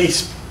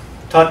anybody's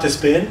taught to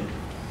spin,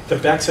 their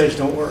backsides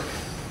don't work.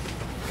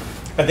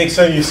 I think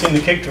some of you have seen the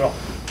kick drill,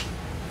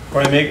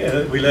 where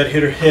we let a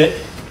hitter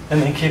hit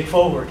and then kick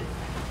forward.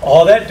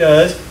 All that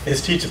does is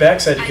teach the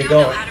backside to get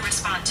going. I don't know how to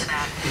respond to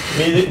that.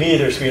 Me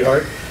either,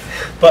 sweetheart.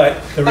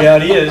 But the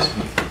reality is,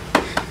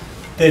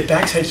 the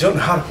backsides don't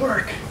know how to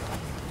work.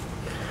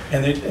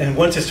 And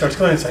once it starts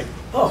going, it's like,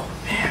 oh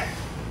man.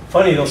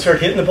 Funny, they'll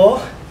start hitting the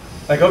ball.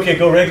 Like, okay,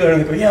 go regular,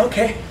 and they go, yeah,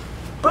 okay.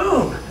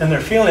 Boom! And they're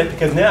feeling it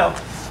because now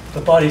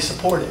the body's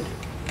supported.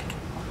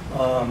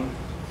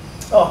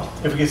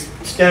 If we can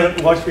stand up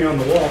and watch me on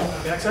the wall,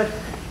 backside,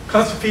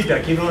 constant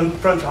feedback, even on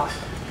front toss.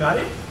 Got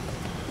it?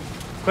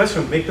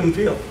 Question, make them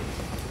feel.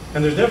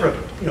 And there's never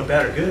a,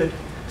 bad or good.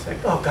 It's like,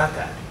 oh, got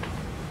that.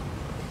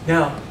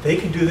 Now, they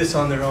can do this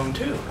on their own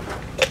too.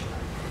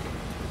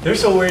 They're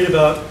so worried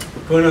about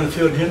going on the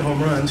field and hitting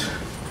home runs,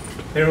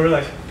 they don't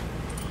realize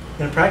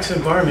in a practice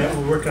environment,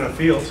 we're working on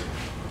fields.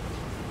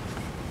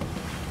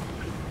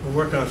 We're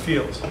working on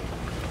fields.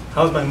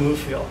 How's my move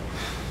feel?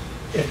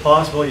 If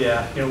possible,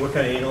 yeah, what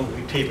kind of anal,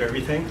 we tape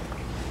everything.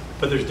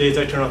 But there's days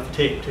I turn off the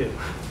tape too.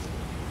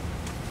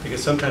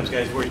 Because sometimes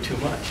guys worry too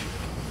much.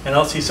 And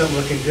I'll see something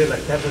looking good,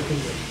 like that looking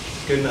good.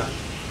 Good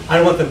enough. I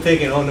don't want them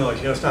thinking, oh no,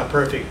 it's not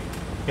perfect.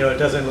 It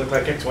doesn't look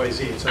like X, Y,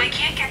 Z. It's like, I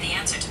can't get the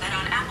answer to that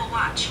on Apple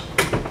Watch.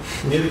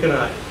 Neither can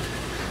I.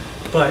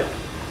 But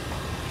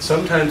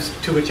sometimes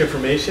too much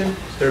information,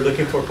 they're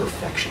looking for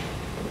perfection.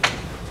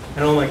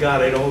 And oh my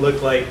God, I don't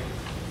look like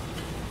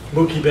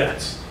Mookie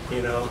Betts,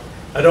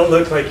 I don't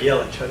look like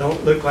Yelich, I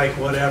don't look like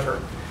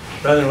whatever.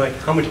 Rather than like,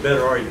 how much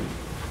better are you?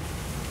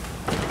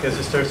 Because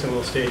it starts in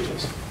little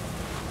stages.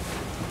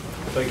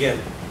 But again,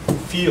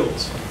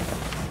 fields.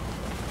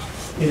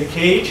 In a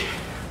cage,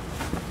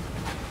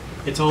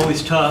 it's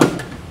always tough.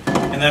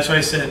 And that's why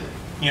I said,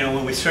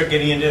 when we start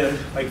getting into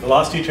like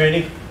velocity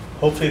training,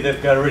 hopefully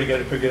they've already got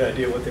a pretty good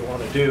idea what they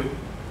want to do.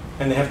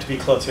 And they have to be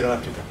close, they don't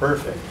have to be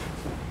perfect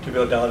to be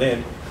able to dial it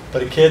in.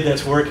 But a kid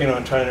that's working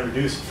on trying to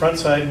reduce the front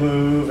side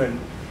move, and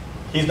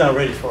he's not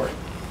ready for it.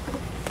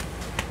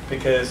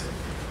 Because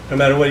no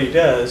matter what he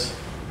does,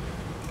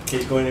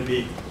 he's going to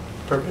be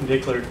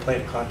perpendicular to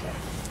plane of contact.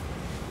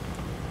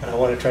 And I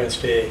want to try and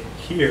stay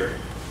here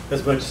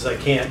as much as I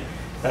can.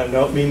 And I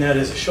don't mean that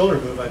as a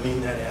shoulder move, I mean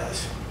that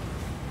as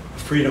a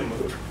freedom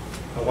move.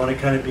 I want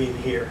to kind of be in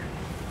here.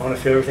 I want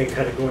to feel everything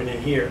kind of going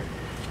in here.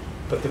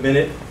 But the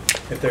minute,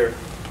 if they're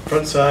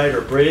front side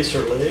or brace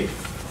or leg,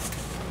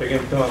 they're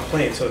going to come out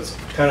playing. So it's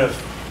kind of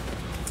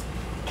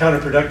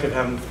counterproductive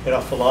having them get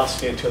off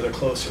velocity until they're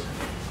closer.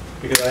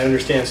 Because I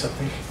understand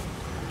something.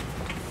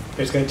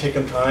 It's going to take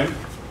them time,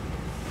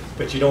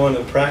 but you don't want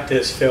to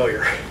practice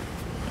failure.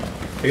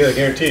 Because I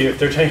guarantee you, if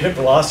they're trying to hit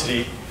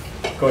velocity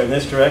going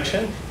this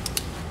direction,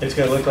 it's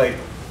going to look like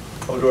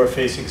Odor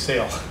facing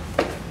sail.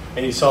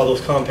 And you saw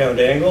those compound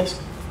angles.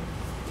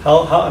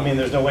 I mean,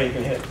 there's no way you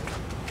can hit.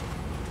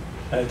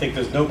 And I think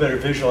there's no better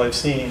visual I've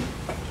seen,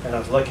 and I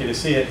was lucky to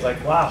see it. It's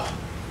like, wow.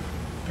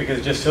 Because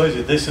it just shows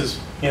you this is,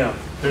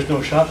 there's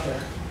no shot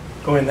there.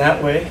 Going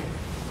that way,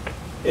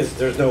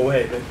 there's no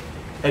way. But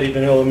had he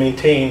been able to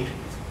maintain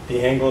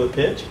the angle of the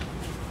pitch,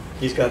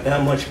 he's got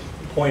that much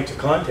point of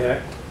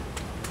contact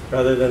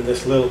rather than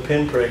this little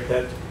pinprick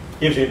that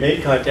if he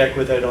made contact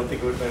with, I don't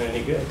think it would have been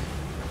any good.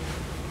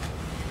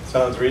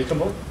 Sounds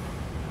reasonable?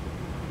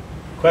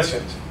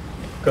 Questions?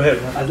 Go ahead.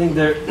 I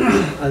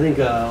think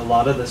a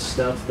lot of the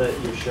stuff that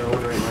you're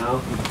showing right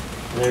now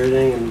and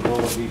everything, and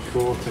what would be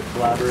cool to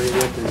collaborate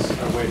with is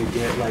a way to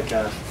get like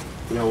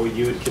what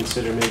you would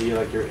consider maybe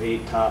like your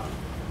 8 top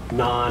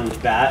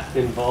non-bat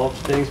involved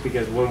things,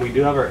 because when we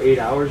do have our 8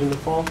 hours in the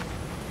fall,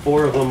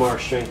 4 of them are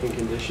strength and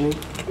conditioning,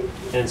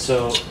 and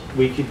so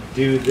we could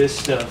do this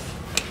stuff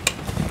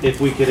if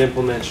we could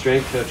implement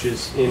strength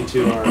coaches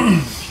into our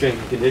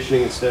strength and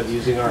conditioning instead of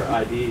using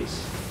our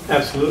IDs.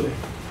 Absolutely.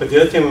 But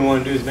the other thing we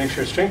want to do is make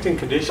sure strength and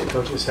conditioning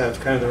coaches have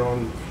kind of their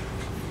own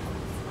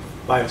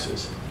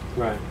biases.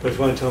 Right. But we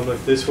want to tell them,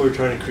 look, this is what we're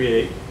trying to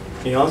create.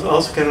 And you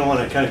also kind of want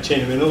to kind of chain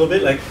them in a little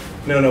bit, like,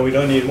 no, we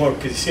don't need more,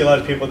 because you see a lot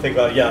of people think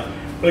about,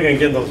 we're going to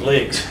get those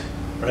legs,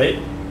 right?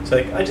 It's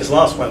like, I just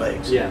lost my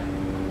legs. Yeah.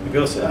 And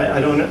people say, I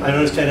don't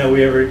understand how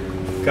we ever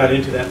got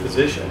into that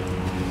position.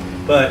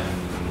 But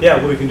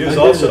what we can do is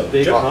also a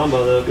big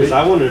combo though, because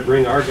I wanted to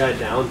bring our guy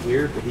down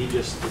here, but he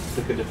just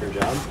took a different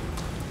job.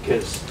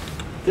 Because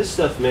this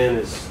stuff, man,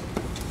 is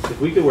if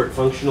we could work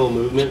functional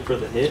movement for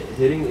the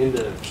hitting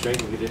into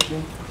strength and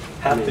conditioning,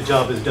 half the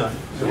job is done.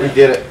 So we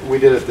did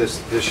it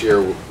this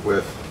year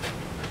with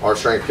our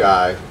strength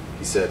guy.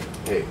 He said,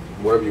 hey,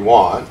 whatever you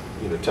want,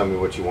 tell me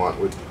what you want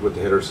with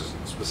the hitters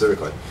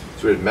specifically.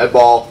 So we did med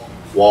ball,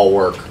 wall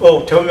work.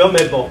 Oh, tell me about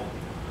med ball.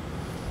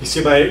 You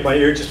see my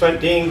ear just went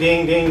ding,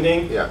 ding, ding,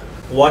 ding? Yeah.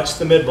 Watch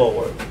the med ball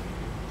work.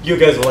 You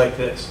guys will like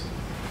this.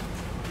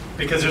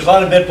 Because there's a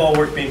lot of med ball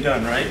work being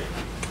done, right?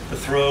 The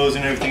throws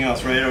and everything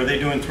else, right? Are they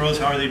doing throws?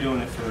 How are they doing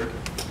it for?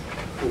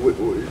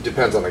 It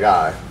depends on the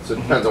guy. So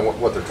it depends on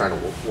what they're trying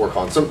to work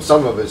on.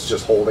 Some of it's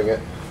just holding it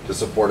to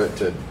support it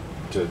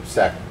to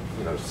stack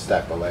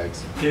stack the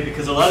legs. Yeah,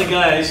 because a lot of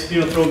guys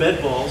throw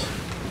med balls,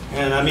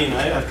 and I mean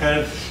I've kind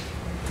of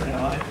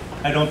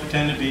I don't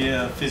pretend to be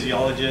a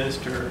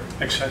physiologist or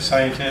exercise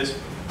scientist.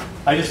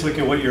 I just look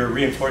at what you're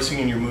reinforcing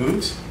in your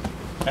moves,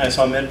 and I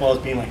saw med balls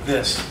being like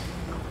this,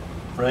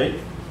 right?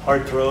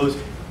 Hard throws,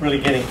 really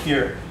getting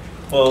here.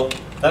 Well,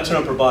 that's an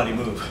upper body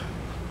move.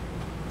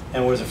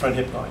 And where's the front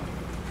hip going?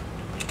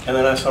 And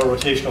then I saw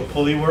rotational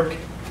pulley work.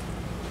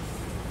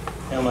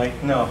 And I'm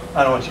like, no,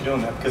 I don't want you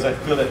doing that, because I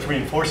feel that's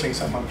reinforcing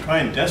something I'm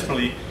trying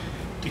desperately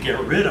to get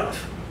rid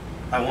of.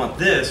 I want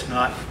this,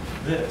 not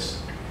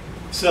this.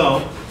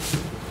 So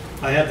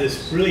I have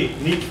this really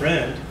neat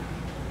friend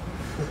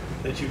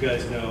that you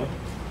guys know.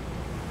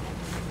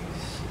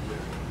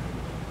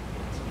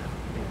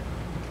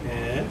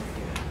 And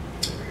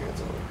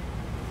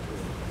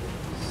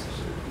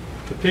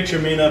the picture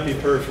may not be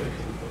perfect.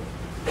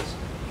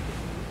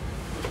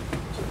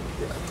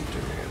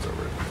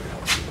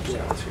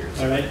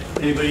 All right,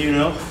 anybody you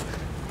know?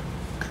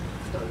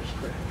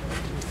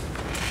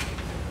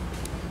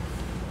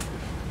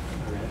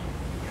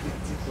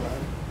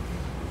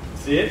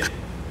 See it?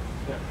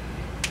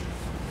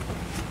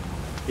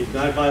 He's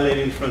not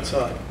violating the front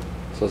side.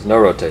 So it's no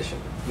rotation.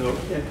 No.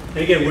 And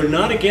again, we're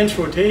not against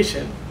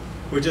rotation.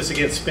 We're just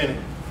against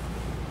spinning.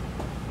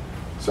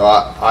 So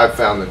I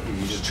found that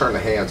you just turn the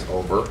hands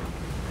over,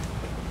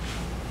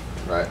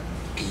 right?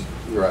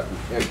 You're right,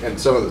 and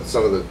some of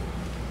the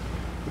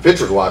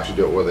pitchers will actually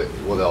do it with it.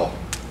 Well,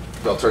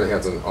 they'll turn the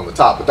hands on the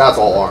top, but that's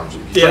all arms.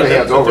 You turn the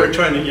hands over,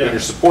 and you're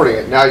supporting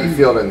it. Now you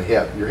feel it in the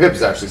hip. Your hip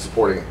is actually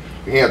supporting it.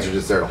 Your hands are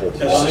just there to hold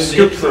the ball. The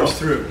scoop goes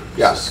through.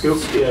 Yeah,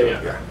 scoop.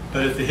 Yeah.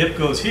 But if the hip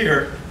goes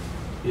here,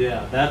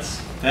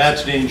 that's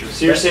dangerous.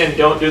 So you're saying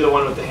don't do the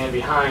one with the hand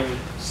behind,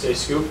 stay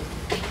scoop?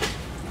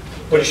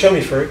 What do you show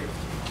me, Ferg?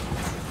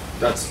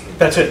 That's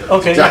it.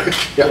 Okay. Exactly.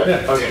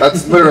 Yeah. Okay.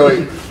 That's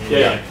literally.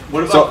 Yeah.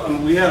 What about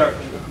we had our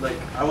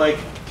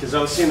because I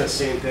was seeing the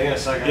same thing. I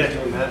saw guys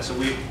doing that, so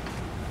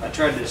I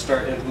tried to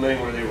start implementing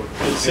where they were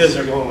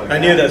scissor. I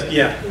knew that.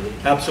 Yeah,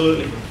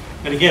 absolutely.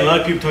 And again, a lot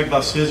of people talk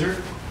about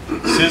scissor.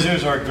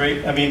 Scissors are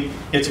great. I mean,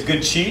 it's a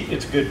good cheat.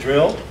 It's a good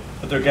drill.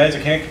 But there are guys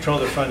that can't control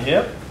their front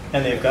hip,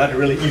 and they've got to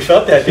really. You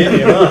felt that, didn't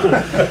you?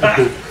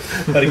 Huh?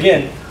 But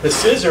again, the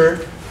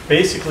scissor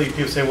basically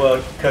people say, well,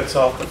 it cuts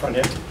off the front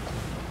hip.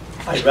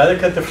 I'd rather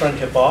cut the front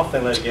hip off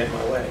than let it get in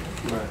my way.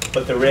 Right.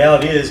 But the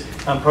reality is,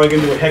 I'm probably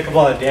going to do a heck of a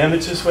lot of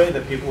damage this way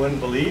that people wouldn't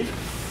believe.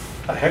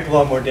 A heck of a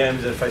lot more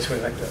damage than if I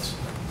swing like this.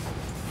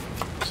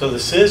 So the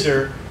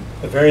scissor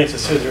The variants of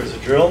scissor as a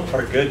drill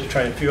are good to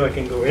try and feel I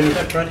can go into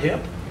that front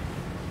hip.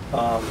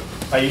 I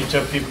usually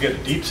tell people get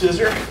a deep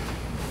scissor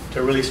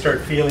to really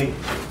start feeling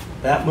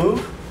that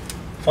move.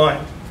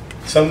 Fine.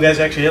 Some guys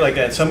actually hit like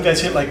that. Some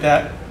guys hit like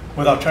that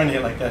without trying to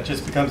hit like that. It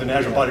just becomes a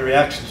natural body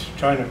reaction to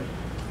trying to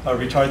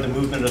retard the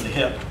movement of the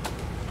hip.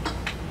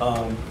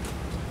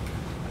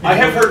 I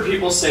have heard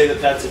people say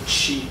that that's a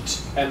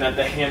cheat and that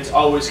the hands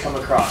always come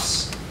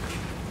across.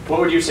 What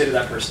would you say to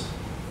that person?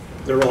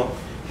 They're wrong.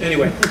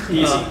 Anyway,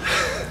 Easy.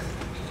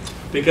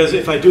 because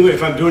if I'm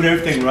doing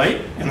everything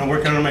right and I'm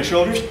working on my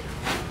shoulders,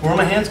 where are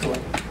my hands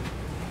going?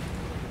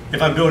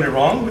 If I'm doing it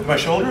wrong with my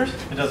shoulders,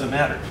 it doesn't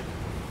matter.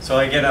 So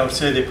again, I would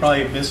say they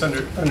probably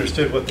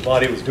misunderstood what the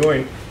body was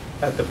doing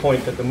at the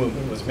point that the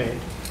movement was made.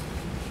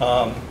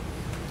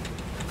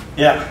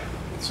 Yeah,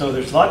 so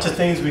there's lots of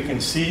things we can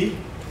see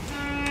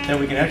that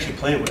we can actually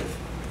play with.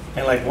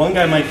 And like one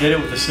guy might get it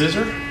with a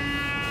scissor,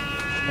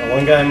 and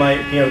one guy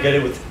might get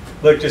it with,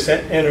 look, just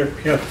enter,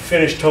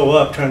 finish toe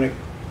up, trying to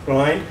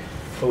grind,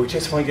 but we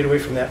just want to get away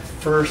from that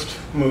first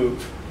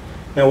move.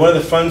 Now, one of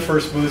the fun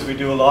first moves we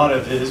do a lot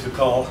of is we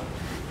call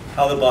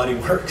how the body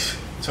works.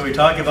 So we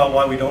talk about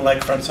why we don't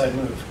like front side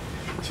move.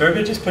 So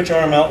everybody just put your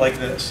arm out like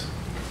this,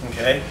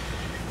 okay?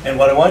 And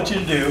what I want you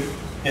to do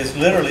is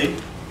literally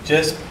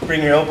just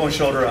bring your elbow and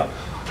shoulder up.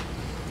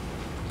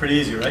 Pretty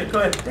easy, right? Go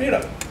ahead, bring it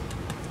up.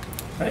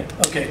 Right,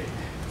 okay.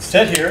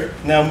 Set here,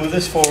 now move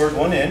this forward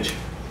 1 inch.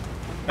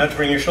 Now to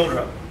bring your shoulder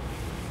up.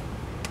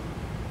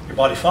 Your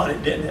body fought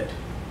it, didn't it?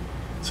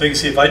 So you can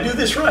see if I do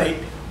this right,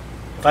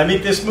 if I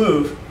make this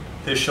move,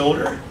 this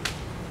shoulder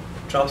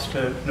drops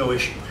to no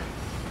issue.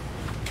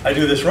 I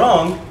do this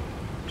wrong,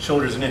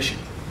 shoulder's an issue.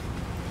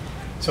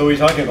 So we're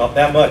talking about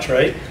that much,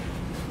 right?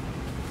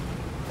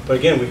 But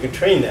again, we can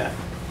train that.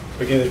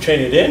 We can either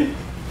train it in,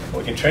 or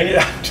we can train it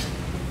out.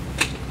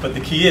 But the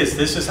key is,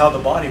 this is how the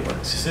body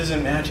works. This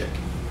isn't magic.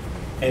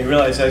 And you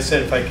realize I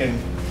said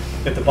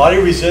if the body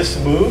resists a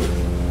move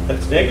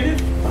that's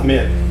negative, I'm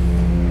in.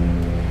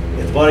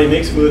 If the body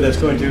makes a move that's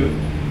going to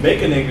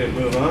make a negative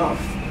move, I'm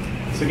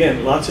off. So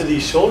again, lots of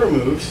these shoulder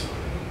moves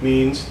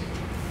means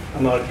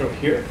I'm not over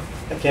here.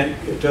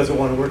 It doesn't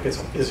want to work as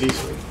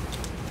easily.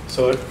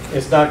 So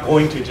it's not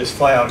going to just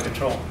fly out of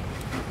control.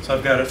 So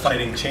I've got a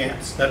fighting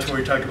chance. That's where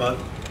we talk about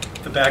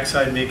the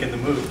backside making the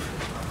move.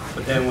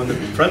 But then when the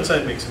front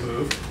side makes a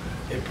move,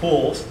 it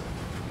pulls,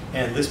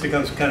 and this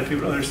becomes kind of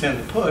people to understand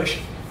the push,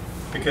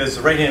 because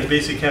the right hand is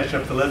basically catching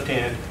up to the left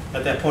hand.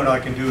 At that point, all I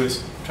can do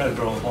is try to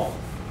draw the ball.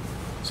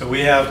 So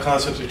we have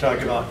concepts we talk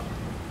about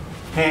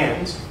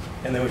hands,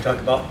 and then we talk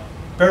about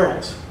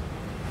barrels.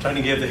 Trying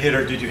to give the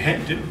hitter, did you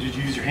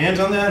use your hands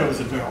on that, or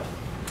was it barrel?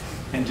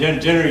 And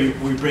generally,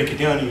 we break it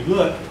down and you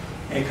look,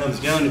 and it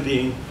comes down to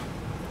being,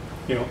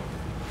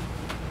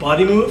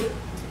 body move,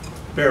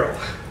 barrel.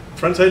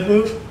 Front side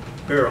move,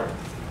 barrel.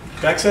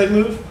 Backside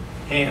move,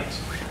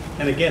 hands.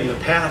 And again, the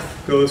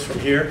path goes from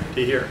here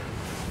to here.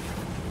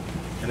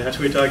 And that's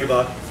what we talk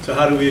about. So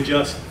how do we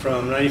adjust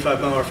from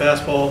 95-mile-an-hour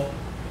fastball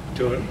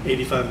to an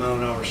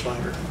 85-mile-an-hour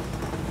slider?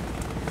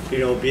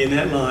 Be in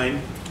that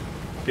line.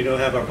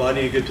 Have our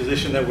body in a good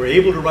position that we're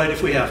able to ride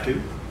if we have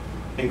to,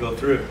 and go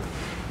through.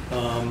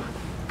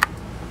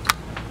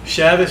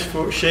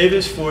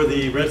 Chavis for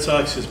the Red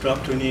Sox has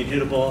dropped to a knee and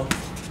hit a ball.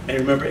 And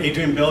remember,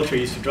 Adrian Beltre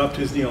used to drop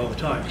to his knee all the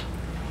time.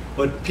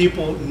 What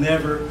people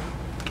never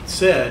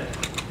said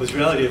was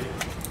reality of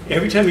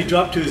every time he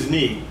dropped to his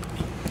knee,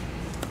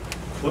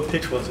 what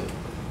pitch was it?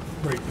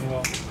 Breaking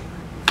ball.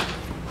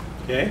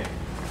 Okay?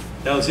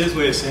 That was his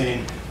way of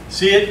saying,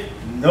 see it?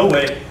 No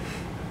way.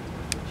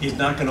 He's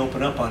not going to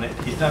open up on it.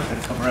 He's not going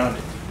to come around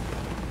it.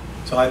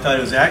 So I thought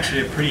it was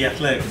actually a pretty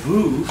athletic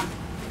move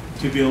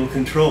to be able to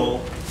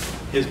control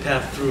his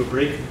path through a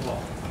breaking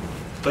ball.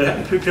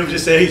 But people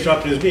just say he's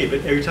dropping his knee,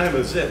 but every time it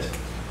was this.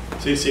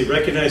 So you see,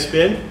 recognize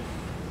spin.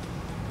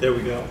 There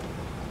we go.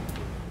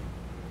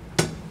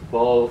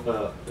 Ball,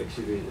 to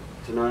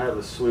not have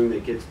a swing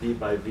that gets beat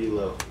by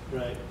velo.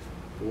 Right.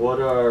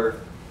 What are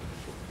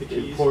The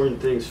keys.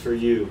 important things for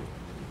you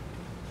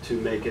to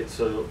make it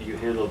so you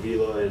handle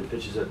velo and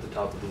pitches at the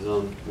top of the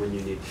zone when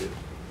you need to?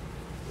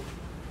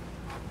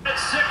 At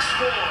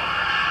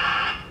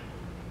 6-4.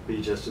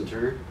 Be Justin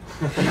Turner?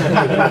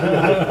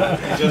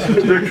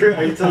 Justin Turner.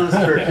 Are you telling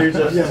us to recruit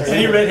Justin Turner?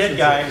 Any redhead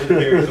guy with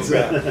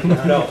beard.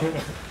 No.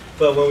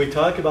 But when we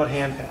talk about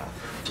hand path,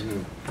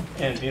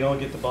 and if you don't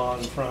get the ball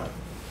in front,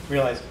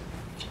 realize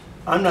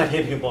I'm not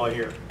hitting the ball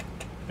here.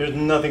 There's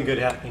nothing good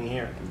happening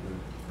here.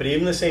 But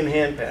even the same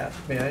hand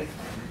path, may I?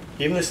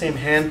 Even the same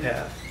hand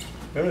path.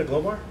 Remember the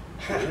glow bar?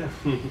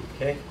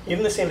 Okay.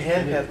 Even the same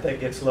hand path that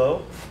gets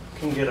low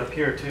can get up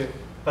here too.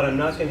 But I'm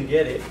not going to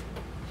get it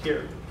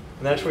here.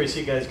 And that's where you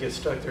see guys get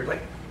stuck. They're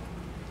like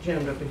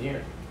jammed up in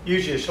here.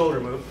 Usually a shoulder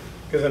move,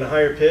 because on a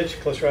higher pitch,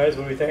 close your eyes,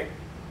 what do we think?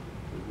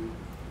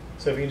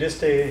 So if you just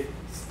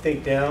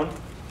think down,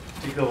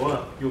 you go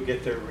up, you'll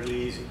get there really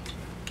easy.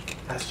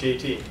 Ask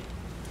JT.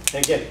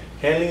 And again,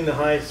 handling the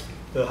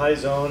high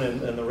zone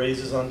and the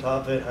raises on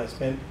top of it, high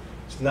spin,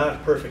 it's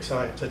not perfect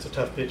science. It's a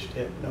tough pitch to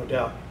hit, no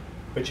doubt.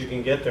 But you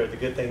can get there. The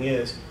good thing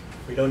is,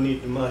 We don't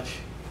need much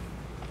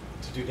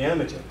to do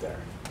damage up there.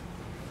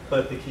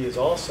 But the key is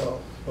also,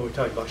 when we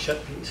talk about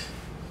shut piece,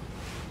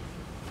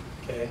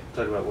 okay?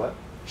 Talk about what?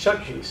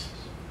 Shut piece.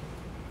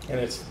 And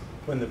it's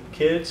when the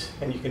kids,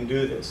 and you can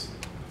do this.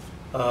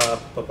 Where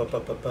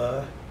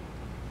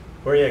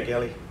are you at,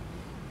 Gelly?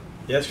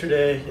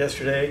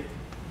 Yesterday,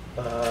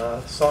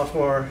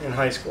 sophomore in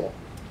high school,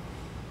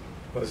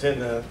 was in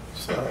the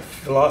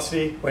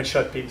velocity, went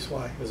shut piece.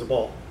 Why? It was a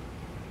ball.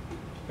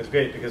 It was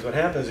great because what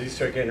happens is you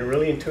start getting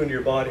really in tune to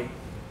your body.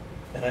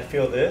 And I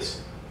feel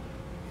this,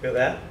 feel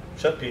that,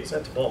 shut piece,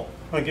 that's a ball.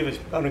 I don't give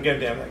a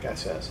damn what that guy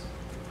says.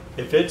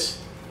 If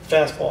it's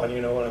fastball, and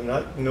you know what, I'm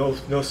not, no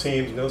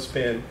seams, no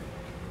spin,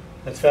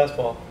 that's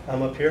fastball.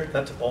 I'm up here,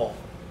 that's a ball.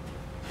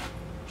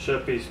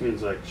 Shut piece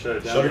means like shut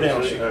it down. Shut her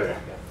down. Okay.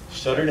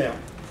 Shut her down.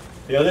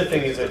 The other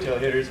thing is I tell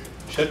hitters,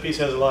 shut piece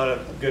has a lot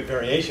of good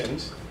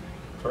variations.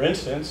 For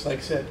instance, like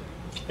I said,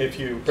 if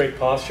you break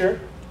posture,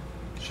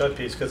 shut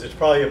piece, because it's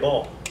probably a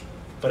ball.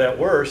 But at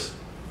worst,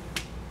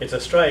 it's a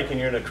strike and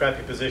you're in a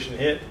crappy position to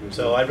hit.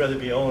 So I'd rather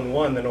be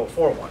 0-1 than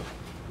 0-4-1.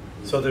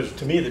 So there's,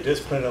 to me, the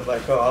discipline of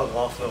like, oh, I'll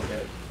off a little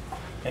bit.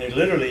 And it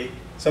literally,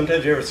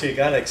 sometimes you ever see a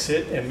guy like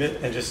sit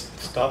and just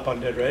stop on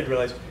dead red,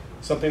 realize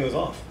something was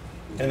off.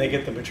 And they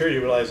get the maturity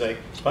to realize like,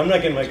 if I'm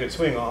not getting my good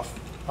swing off,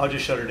 I'll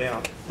just shut her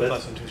down with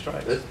less than 2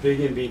 strikes. That's big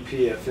in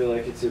BP. I feel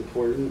like it's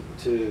important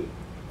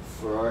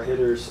for our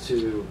hitters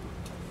to,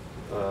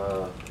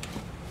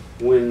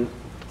 when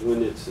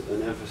it's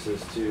an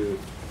emphasis to,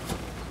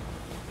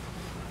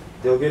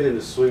 they'll get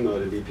into swing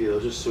mode in BP.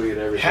 They'll just swing at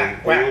everything.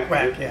 Hack, whack,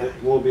 whack, yeah. They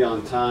won't be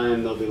on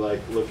time. They'll be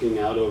like looking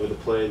out over the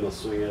plate and they'll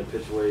swing at a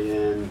pitch way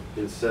in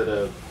instead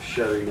of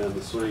shutting down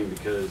the swing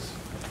because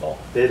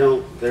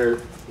they're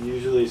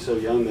usually so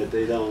young that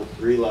they don't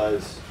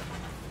realize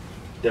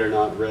they're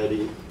not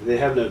ready. They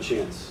have no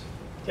chance.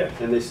 Yeah.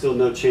 And they still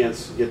no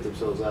chance to get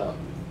themselves out.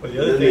 But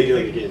the other thing, thing, they do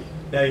it again.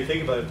 Now you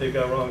think about it, if they've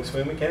got wrong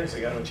swing mechanics,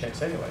 they got no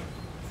chance anyway.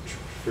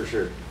 For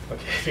sure.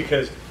 Okay,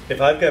 because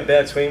if I've got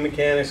bad swing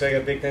mechanics, I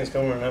got big things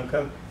coming and I'm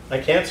coming, I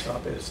can't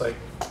stop it. It's like,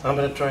 I'm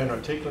going to try and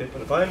articulate,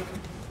 but if I'm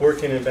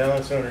working and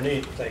balancing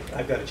underneath, it's like,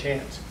 I've got a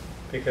chance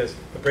because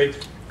the brakes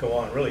go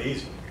on really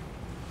easy.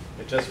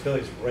 The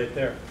adjustability is right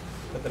there.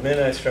 But the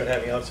minute I start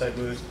having outside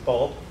moves,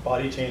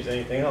 body change,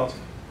 anything else,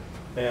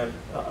 man,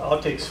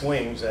 I'll take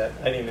swings that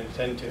I didn't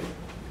intend to.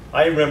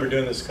 I remember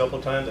doing this a couple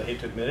of times, I hate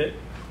to admit it.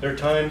 There are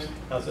times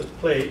I was at the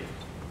plate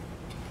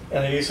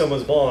and I used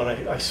someone's ball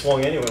and I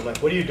swung anyway. I'm like,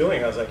 what are you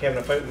doing? I was like having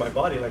a fight with my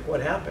body, like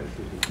what happened?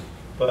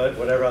 But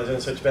whatever, I was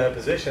in such a bad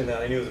position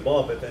that I knew it was a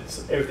ball, but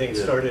that's everything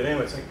started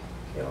anyway. It's like,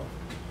 you know,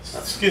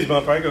 excuse me,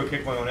 I'll probably go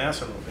kick my own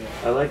ass a little bit.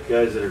 I like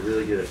guys that are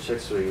really good at check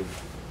swing,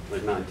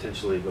 like not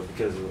intentionally, but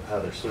because of how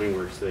their swing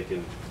works, they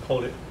can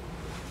hold it.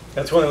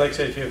 That's why I like to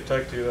say if you have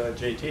talked to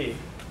JT,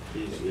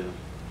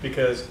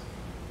 because,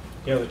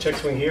 you know, the check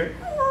swing here,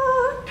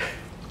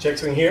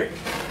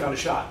 got a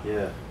shot.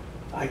 Yeah.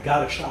 I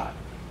got a shot.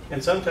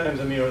 And sometimes,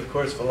 I mean, over the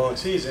course of a long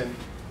season,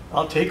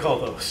 I'll take all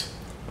those,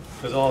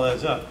 because all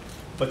adds up.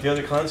 But the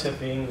other concept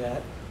being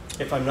that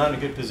if I'm not in a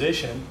good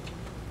position,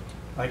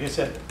 like I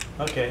said,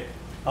 okay,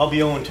 I'll be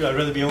 0-2. I'd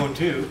rather be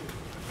 0-2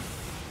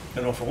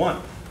 than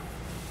 0-1.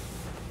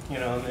 You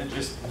know, and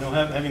just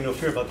having no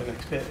fear about the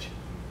next pitch.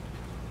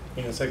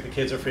 You know, it's like the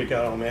kids are freak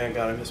out, oh man,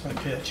 God, I missed my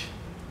pitch.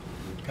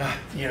 God,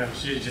 you know,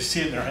 you just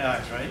see it in their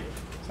eyes, right?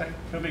 It's like,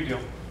 no big deal.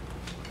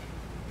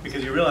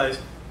 Because you realize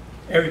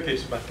every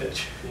pitch is my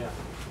pitch. Yeah.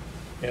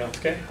 You know,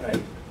 okay, all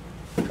right,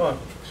 come on,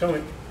 show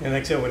me. And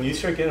like I said, when you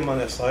start getting them on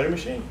that slider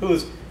machine,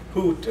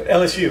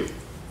 LSU.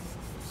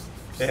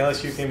 The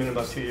LSU came in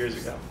about 2 years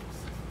ago,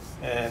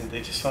 and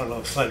they just found a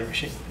little slider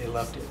machine. They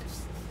loved it.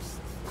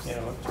 You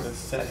know, I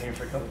sat here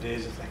for a couple of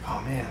days, it's like, oh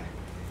man.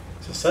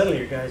 So suddenly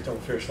your guys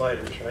don't fear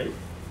sliders, right?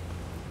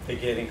 They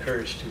get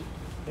encouraged to,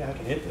 yeah, I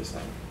can hit this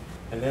thing.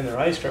 And then their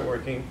eyes start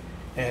working,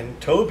 and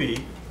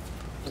Toby,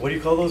 what do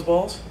you call those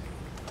balls?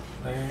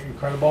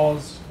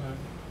 Incrediballs.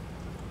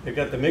 They've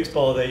got the mixed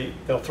ball,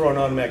 they'll throw an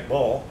automatic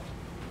ball,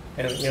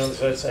 and you know,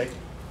 so it's like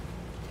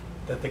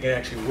that they can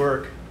actually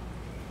work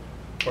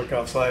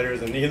out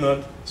sliders, and even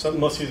though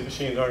most of these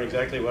machines aren't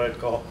exactly what I'd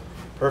call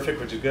perfect,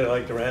 which is good, I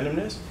like the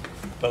randomness,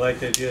 but I like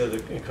the idea of the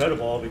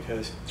Incrediball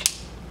because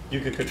you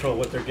can control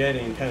what they're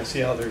getting and kind of see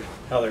how they're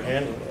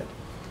handling it.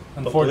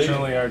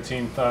 Unfortunately, our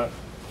team thought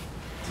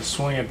to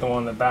swing at the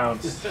one that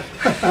bounced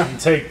and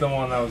take the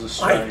one that was a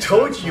strike. I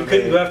told you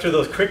couldn't go after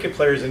those cricket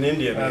players in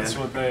India, man. That's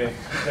what they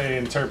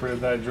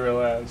interpreted that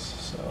drill as.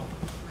 So,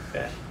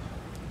 yeah.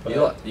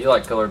 You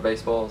like colored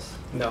baseballs?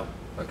 No.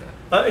 Okay.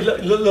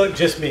 Look,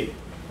 just me.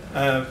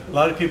 A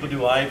lot of people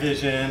do eye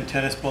vision,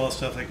 tennis ball,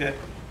 stuff like that.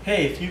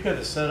 Hey, if you've got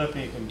the setup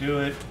and you can do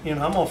it, you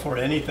know, I'm all for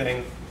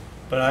anything.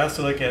 But I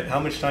also look at how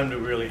much time do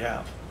we really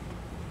have.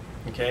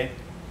 Okay.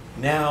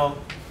 Now,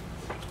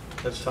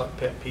 let's talk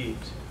pet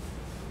peeves.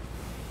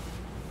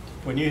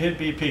 When you hit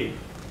BP,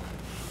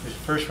 your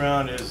first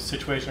round is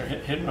situational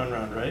hit and run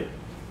round, right?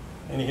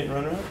 Any hit and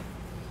run round?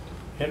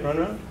 Hit and run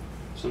round?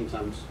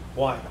 Sometimes.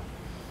 Why?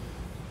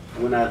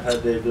 When I've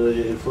had the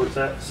ability to influence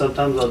that,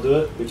 sometimes I'll do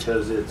it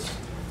because it's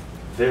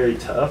very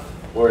tough,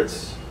 or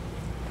it's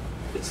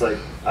like,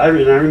 I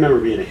remember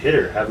being a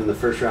hitter, having the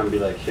first round be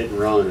like hit and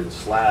run and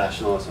slash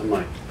and all this. I'm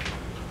like,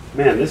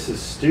 man, this is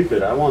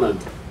stupid. I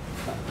want to,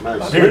 my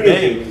swing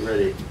isn't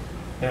ready.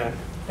 Yeah.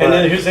 And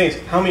then here's the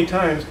thing, how many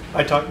times,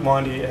 I talked to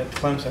Monty at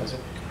Clemson, I said,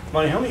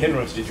 Monty, how many hit and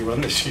runs did you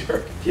run this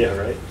year? Yeah,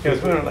 right. He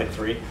goes, we went like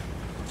 3.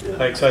 Yeah.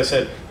 Like, so I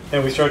said,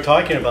 and we started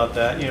talking about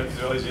that, you know, because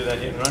we always do that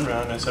hit and run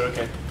round, and I said,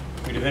 okay,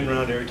 we do hit and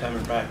run every time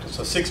in practice.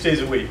 So 6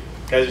 days a week,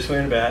 guys are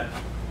swinging a bat,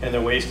 and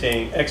they're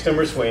wasting X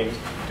number of swings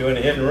doing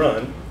a hit and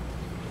run,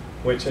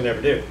 which they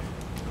never do.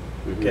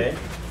 Okay?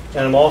 And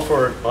I'm all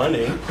for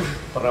bunting,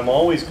 but I'm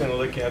always going to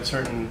look at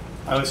certain,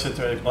 I would sit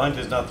there, bunt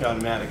is not the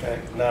automatic.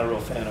 I'm not a real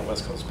fan of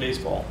West Coast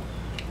baseball.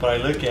 But I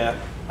look at,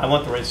 I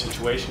want the right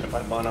situation. If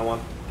I bunt, I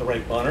want the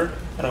right bunter,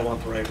 and I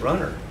want the right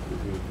runner.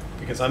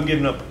 Because I'm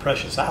giving up a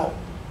precious out.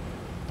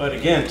 But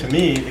again, to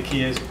me, the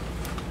key is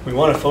we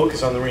want to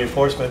focus on the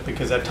reinforcement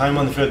because that time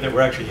on the field that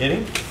we're actually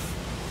hitting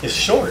is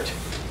short.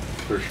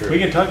 For sure. We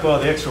can talk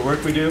about the extra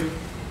work we do.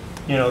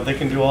 You know, they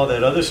can do all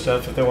that other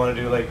stuff if they want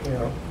to do, like, you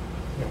know,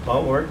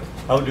 bunt work.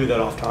 I would do that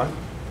off time.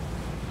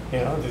 You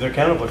know, they're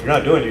accountable. If you're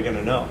not doing it, you're going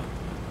to know.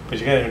 But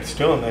you got to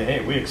instill them that,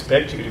 hey, we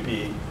expect you to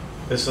be,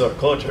 this is our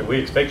culture, we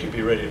expect you to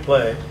be ready to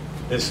play.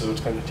 This is what's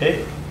going to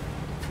take.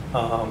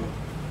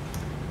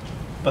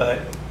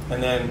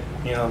 And then,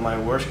 you know, my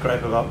worst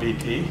gripe about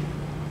BP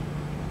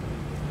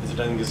is it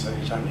doesn't give us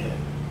any time to hit.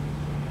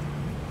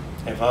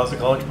 If I was a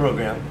college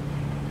program,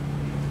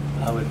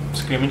 I would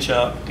scream and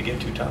shout to get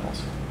 2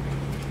 tunnels.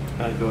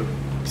 And I'd go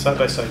side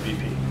by side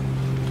BP.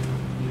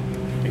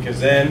 Because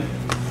then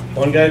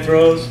one guy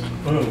throws,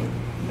 boom,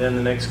 then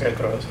the next guy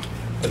throws.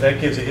 But that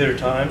gives a hitter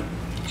time.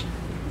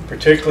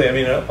 Particularly, I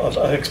mean,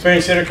 an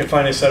experienced hitter can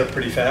find his setup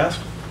pretty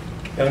fast.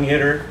 Young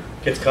hitter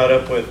gets caught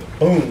up with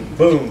boom,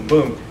 boom,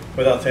 boom,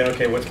 without saying,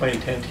 okay, what's my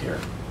intent here?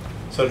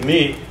 So to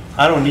me,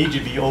 I don't need you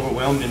to be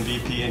overwhelmed in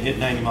VP and hit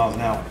 90 miles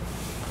an hour.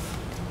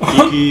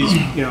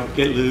 VPs, you know,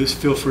 get loose,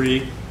 feel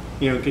free,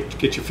 you know,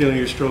 get your feeling of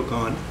your stroke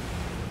on,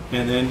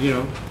 and then, you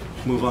know,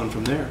 move on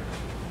from there.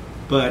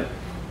 But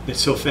it's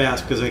so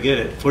fast because I get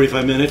it.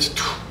 45 minutes,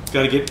 I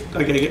gotta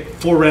get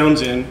 4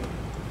 rounds in,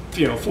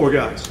 you know, 4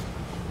 guys.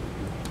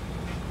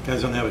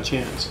 Guys don't have a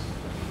chance.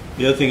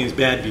 The other thing is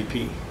bad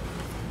BP,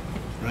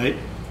 right?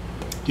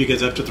 Do you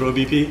guys have to throw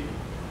BP?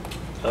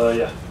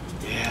 Yeah.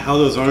 Yeah, how are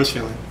those arms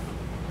feeling?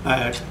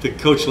 The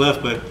coach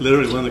left, but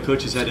literally one of the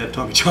coaches had to have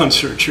Tommy John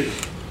surgery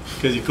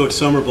because he coached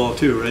summer ball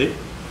too, right?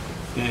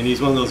 And he's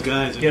one of those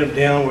guys. Get them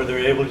down where they're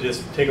able to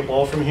just take a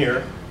ball from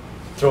here,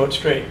 throw it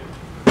straight,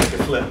 make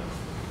a flip,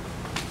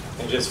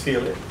 and just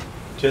feel it.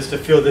 Just to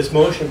feel this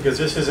motion, because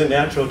this isn't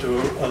natural to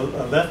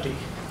a lefty,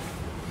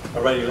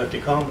 a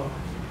righty-lefty combo.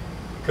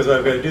 Because what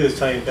I've got to do is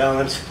tie in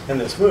balance and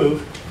this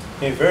move.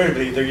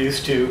 Invariably, they're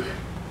used to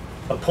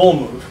a pull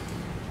move.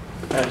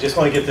 And I just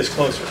want to get this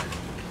closer.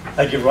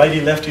 I give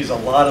righty-lefties a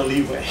lot of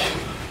leeway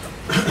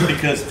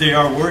because they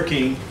are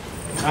working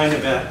kind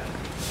of at,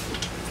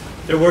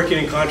 they're working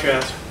in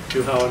contrast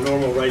to how a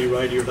normal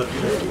righty-righty or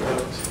lefty-lefty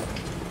goes.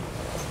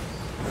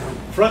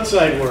 Front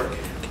side work.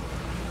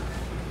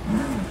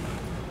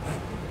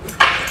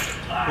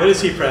 What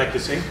is he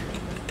practicing?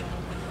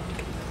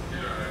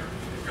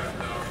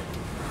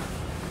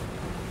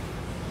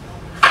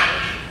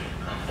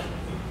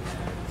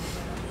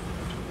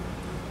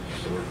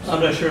 I'm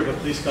not sure, but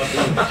please stop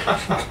doing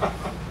it.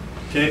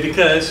 Okay,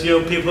 because, you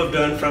know, people have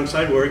done front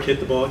side work, hit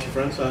the ball at your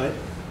front side.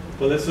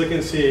 Well, let's look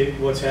and see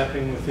what's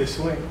happening with this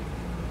swing.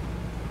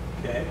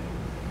 Okay.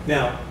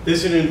 Now,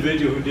 this is an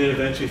individual who did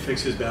eventually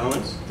fix his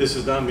balance. This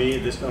is not me.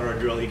 This is not our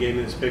drill. He gave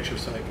me this picture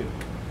so I could,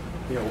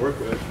 you know, work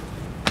with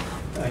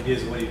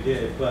ideas of what he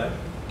did, but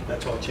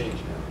that's all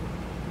changed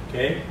now.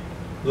 Okay.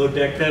 Low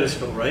deck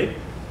pedestal, right?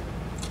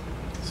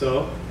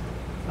 So,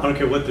 I don't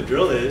care what the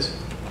drill is.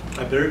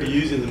 I better be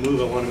using the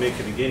move I want to make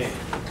in the game.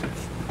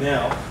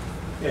 Now,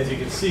 as you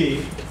can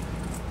see,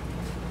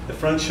 the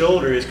front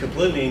shoulder is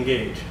completely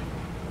engaged.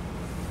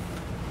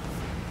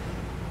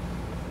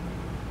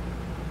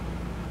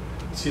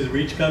 See the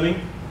reach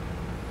coming?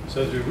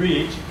 So as we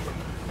reach,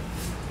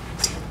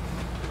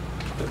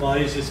 the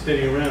body is just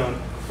spinning around.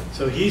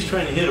 So he's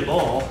trying to hit a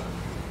ball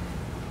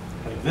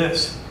like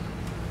this.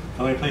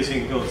 The only place he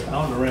can go is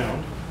out and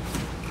around.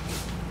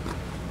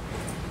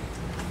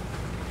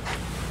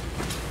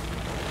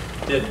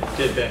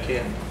 Dead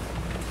backhand.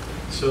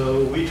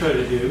 So what we try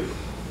to do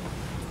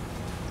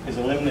is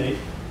eliminate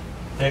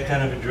that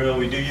kind of a drill.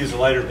 We do use a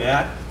lighter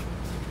bat.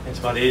 It's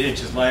about 8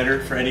 inches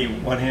lighter for any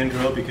one-hand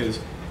drill because,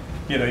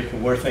 you know, you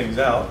can wear things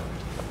out.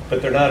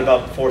 But they're not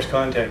about forced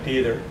contact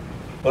either.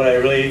 But I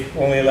really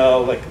only allow,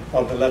 like,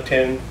 on the left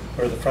hand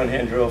or the front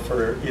hand drill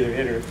for either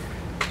hitter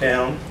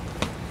down.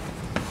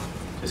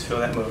 Just feel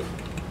that move.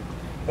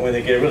 And when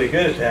they get really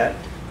good at that,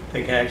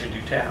 they can actually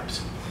do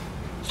taps.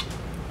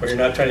 Where you're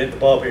not trying to hit the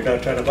ball, but you're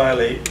not trying to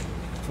violate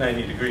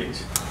 90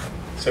 degrees.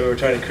 So we're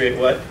trying to create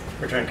what?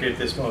 We're trying to create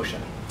this motion.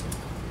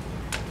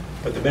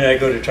 But the minute I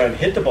go to try and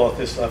hit the ball with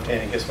this left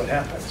hand, guess what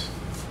happens?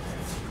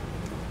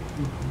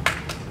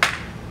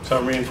 So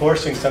I'm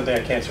reinforcing something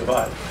I can't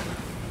survive.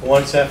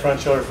 once that front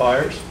shoulder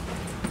fires,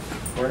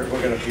 we're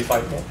going to be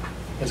fighting it.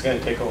 It's going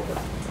to take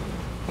over.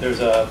 There's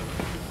a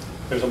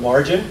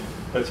margin,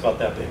 but it's about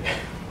that big.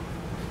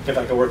 If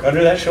I can work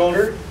under that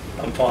shoulder,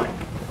 I'm fine.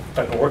 If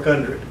I can work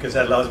under it, because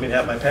that allows me to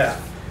have my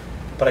path.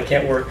 But I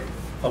can't work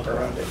up and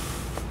around it.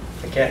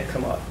 I can't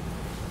come up,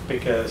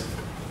 because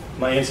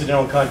my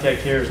incidental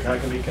contact here is not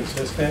going to be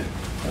consistent.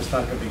 It's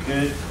not going to be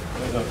good.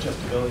 There's no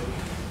adjustability.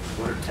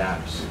 What are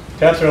taps?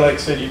 Taps are like I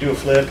said, you do a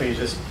flip and you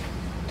just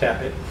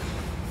tap it,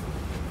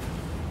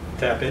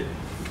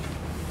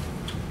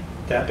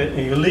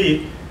 and you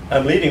lead.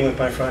 I'm leading with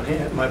my front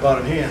hand, my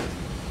bottom hand.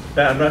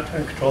 I'm not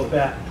trying to control the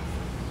bat.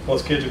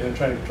 Most kids are going to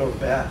try to control the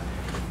bat.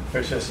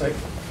 It's just like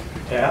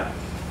tap,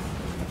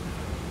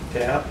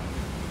 tap,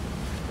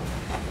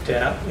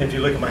 tap. If you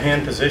look at my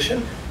hand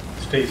position,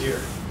 it stays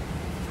here.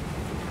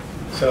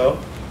 So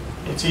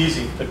it's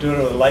easy, but doing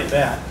it with a light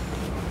bat.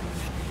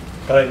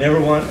 But I never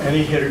want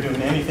any hitter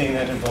doing anything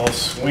that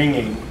involves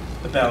swinging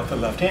the bat with the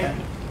left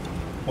hand.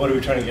 What are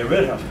we trying to get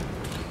rid of?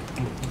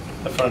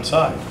 The front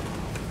side.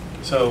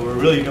 So we're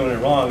really doing it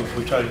wrong if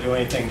we try to do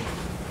anything.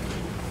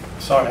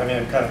 Sorry, I mean,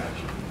 I'm kind of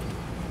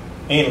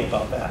anal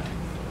about that.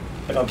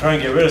 If I'm trying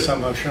to get rid of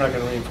something, I'm sure not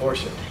going to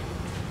reinforce it.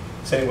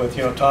 Same with,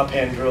 top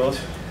hand drills,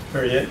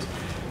 A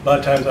lot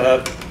of times I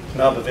have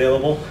knob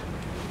available.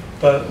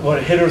 But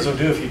what hitters will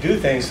do if you do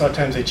things,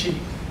 sometimes they cheat,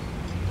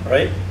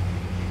 right?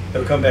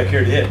 They'll come back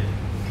here to hit.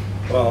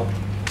 Well,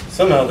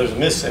 somehow there's a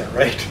miss there,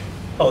 right?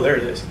 Oh, there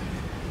it is.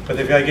 But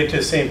they've got to get to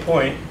the same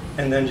point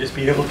and then just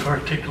be able to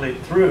articulate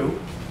through.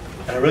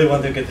 And I really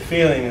want them to get the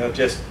feeling of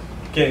just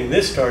getting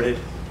this started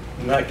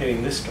and not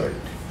getting this started.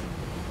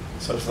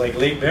 So it's like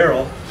late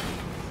barrel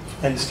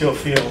and still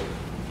feel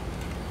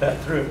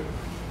that through.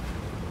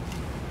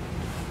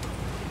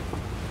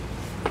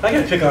 I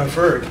got to pick on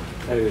Ferg.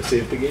 I gotta see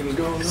if the game is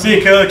going on. See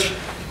you, Coach.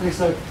 Thanks,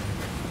 Doug.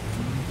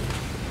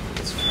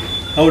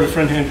 How would a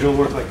front hand drill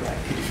work like that?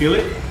 Can you feel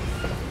it?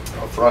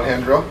 A front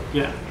hand drill?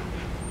 Yeah.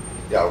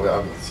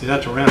 Yeah. See,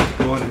 that's around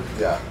going.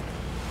 Yeah.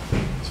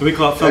 So we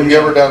call it thumb. Have you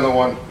ever done the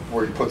one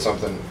where you put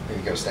something and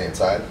you gotta stay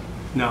inside?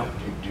 No.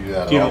 Do you do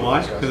that? Do you know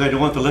why? Because I don't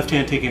want the left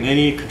hand taking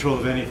any control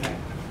of anything.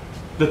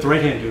 Let the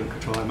right hand do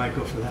control. I might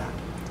go for that.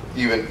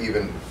 Even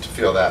to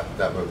feel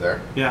that move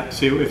there? Yeah.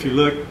 See, if you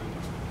look,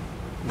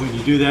 when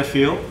you do that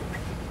feel,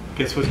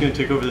 guess what's going to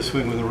take over the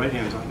swing when the right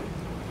hand's on it?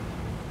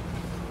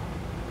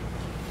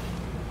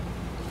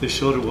 The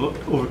shoulder will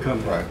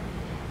overcome that. Right.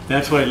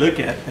 That's what I look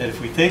at. And if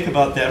we think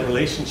about that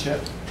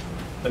relationship,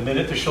 the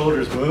minute the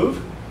shoulders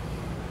move,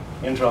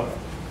 in trouble.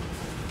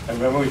 And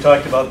remember we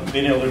talked about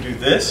being able to do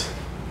this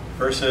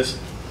versus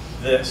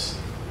this.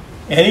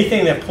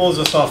 Anything that pulls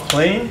us off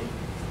plane,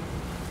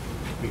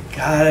 we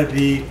gotta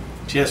be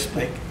just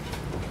like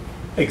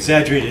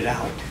exaggerated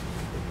out.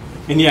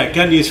 And yeah,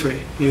 got news for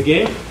you. In the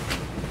game,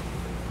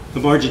 the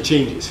margin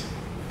changes.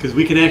 Because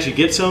we can actually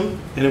get some,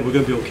 and then we're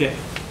gonna be okay.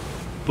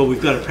 But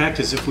we've got to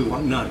practice if we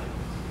want none.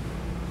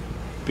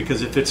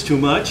 Because if it's too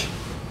much,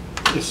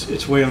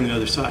 it's way on the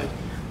other side.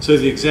 So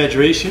the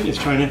exaggeration is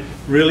trying to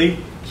really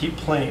keep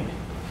playing.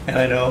 And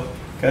I know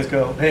guys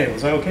go, hey,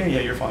 was I okay?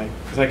 Yeah, you're fine.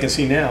 Because I can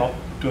see now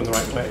doing the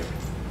right way.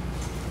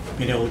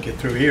 Being able to get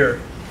through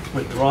here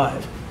with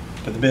drive.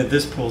 But the minute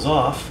this pulls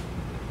off,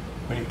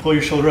 when you pull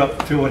your shoulder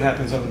up, feel what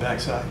happens on the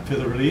backside. Feel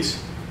the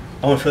release.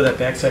 I want to feel that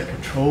backside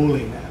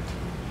controlling that.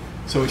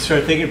 So we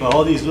start thinking about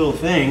all these little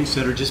things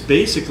that are just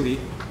basically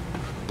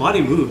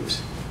body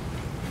moves.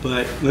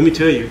 But let me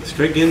tell you,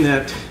 start getting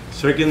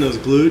those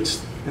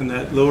glutes and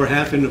that lower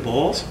half into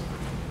balls,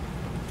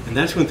 and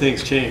that's when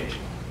things change.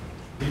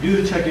 If you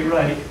do the chuck it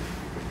right,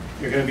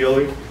 you're going to be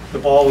able to, the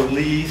ball will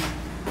leave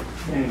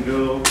and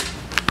go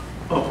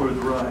upward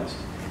the rise.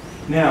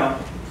 Now,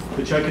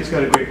 the chuck it's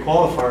got a great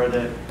qualifier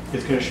that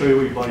it's going to show you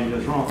what your body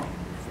does wrong.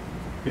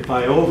 If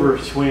I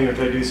overswing or if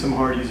I do some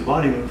hard use of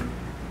body move,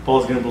 the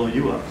ball's going to blow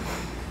you up.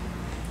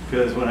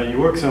 Because when you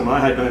work some, I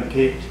hide behind the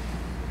cage.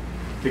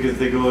 Because if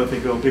they go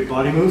big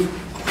body move,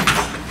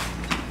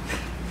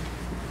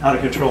 out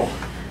of control.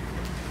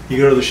 You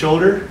go to the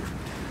shoulder,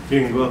 you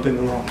can go up in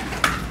the long.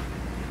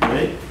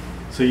 Right?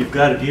 So you've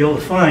got to be able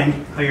to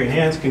find how your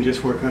hands can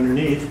just work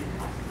underneath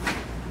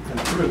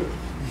and through.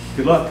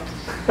 Good luck.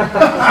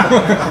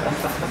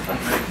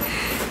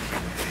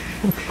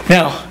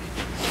 Now,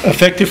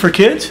 effective for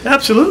kids?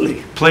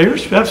 Absolutely.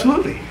 Players?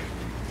 Absolutely.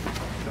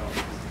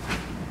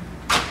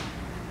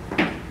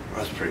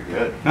 That's pretty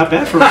good. Not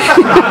bad for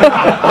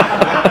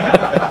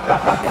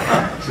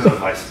So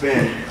if I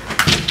spin.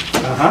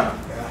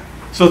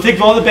 So think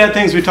of all the bad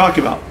things we talked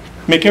about.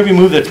 Make every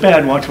move that's bad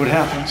and watch what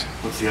happens.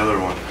 What's the other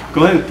one?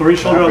 Go ahead and throw your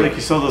shoulder out like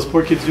you saw those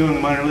poor kids do in the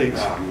minor leagues.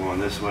 I'm going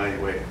this way.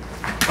 Wait.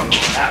 I'm going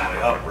that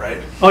way up,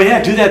 right? Oh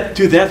yeah, do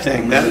that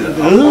thing.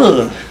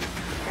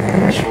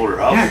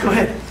 Shoulder up. Yeah, go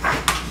ahead.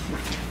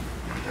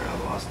 I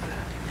lost it.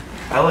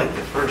 I like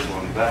the first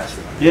one best.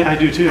 Yeah, I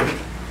do too.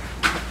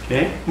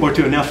 Okay, more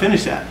to it. Now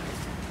finish that.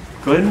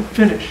 Go ahead and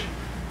finish.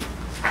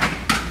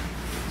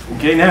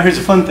 Okay, now here's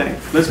a fun thing.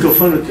 Let's go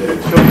fun with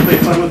it. Shall we play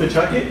fun with the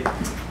chuck it?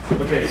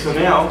 Okay, so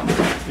now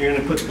you're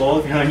going to put the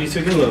ball behind you so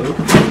you can load.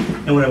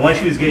 And what I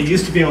want you is get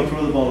used to being able to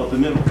throw the ball up the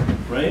middle,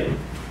 right?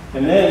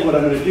 And then what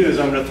I'm going to do is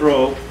I'm going to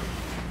throw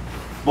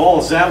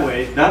balls that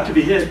way, not to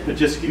be hit, but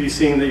just to give you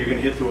seeing that you're going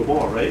to hit through a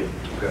ball, right?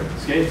 Okay.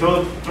 Okay,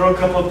 throw a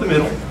couple up the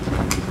middle. I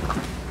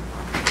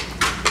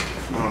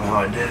don't know how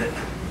I did it.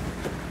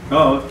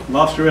 Oh,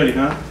 lost already,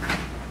 huh?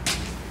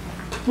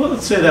 Well,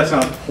 let's say that's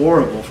not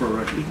horrible for a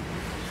rookie.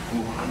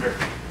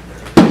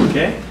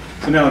 Okay,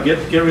 so now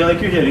get real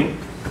like you're hitting,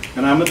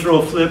 and I'm going to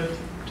throw a flip.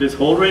 Just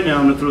hold right now.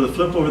 I'm going to throw the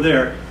flip over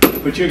there,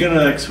 but you're going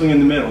to like swing in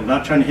the middle,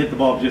 not trying to hit the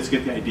ball, but just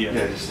get the idea.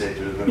 Yeah, just stay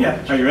through the middle.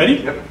 Yeah, are you ready?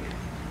 Yep.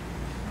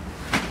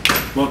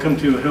 Welcome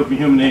to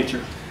human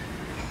nature.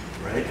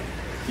 Right?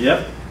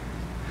 Yep.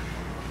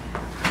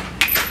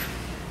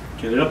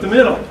 Get it up the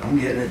middle. I'm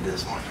getting it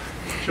this one.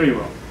 Sure you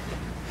will.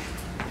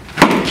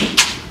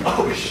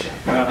 Oh, shit.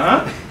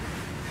 Uh-huh.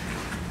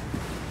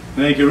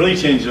 Now you can really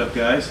change it up,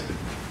 guys.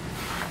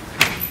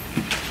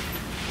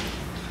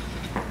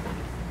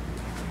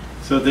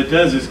 So what that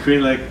does is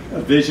create like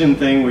a vision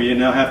thing where you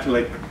now have to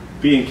like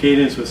be in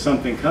cadence with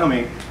something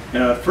coming,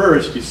 and at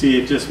first you see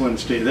it just wouldn't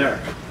stay there.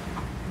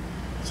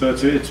 So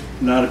it's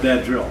not a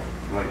bad drill.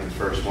 Like the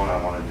first one,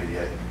 I wanted to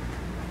get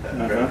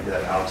that, Uh-huh.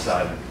 that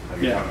outside.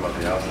 Like you're Yeah. talking about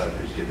the outside,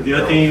 just get The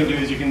other thing you can do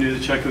is you can do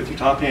the check with your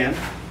top hand.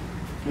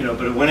 You know,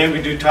 but whenever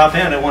we do top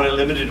hand, I want it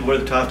limited to where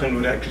the top hand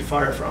would actually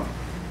fire from.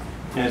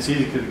 And it's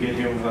easy because we get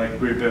here with like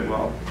rear bit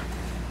well.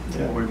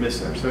 Yeah, we're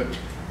missing there. So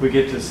we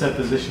get to set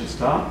position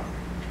stop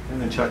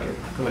and then chuck it.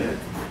 Go ahead.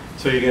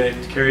 So you're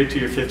going to carry it to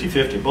your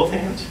 50-50, both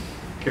hands.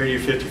 Carry your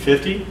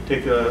 50-50,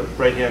 take the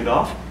right hand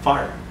off,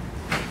 fire.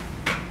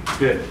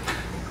 Good.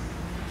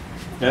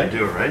 Okay?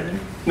 Do it right there?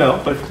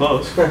 No, but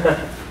close.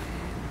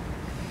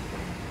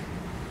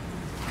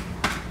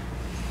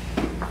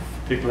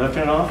 Take the left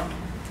hand off,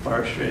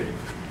 fire straight.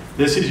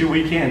 This is your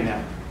weak hand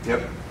now.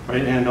 Yep.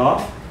 Right hand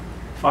off,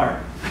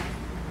 fire.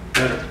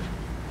 Better.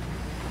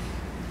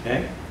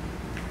 Okay?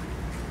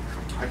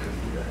 I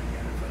couldn't do that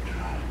again if I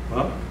tried.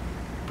 Well,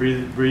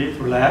 breathe,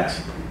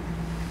 relax.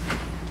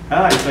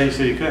 Ah, I thought you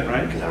said you couldn't,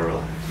 right? Can I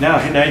relax?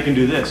 Now you can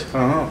do this.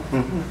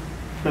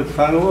 Put the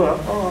final up.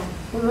 Oh,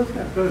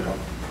 good.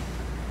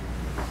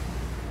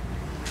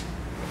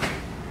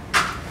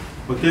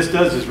 What this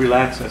does is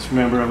relax us.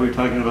 Remember, we were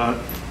talking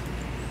about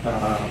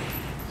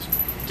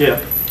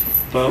dip.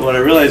 But what I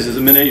realized is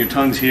the minute your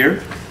tongue's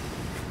here,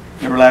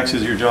 it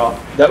relaxes your jaw.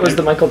 That was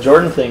the Michael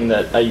Jordan thing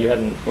that you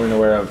weren't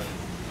aware of.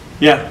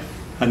 Yeah,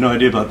 I had no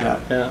idea about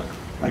that. Yeah.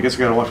 I guess I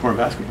got to watch more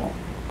basketball.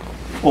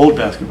 Old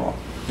basketball.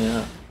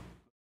 Yeah.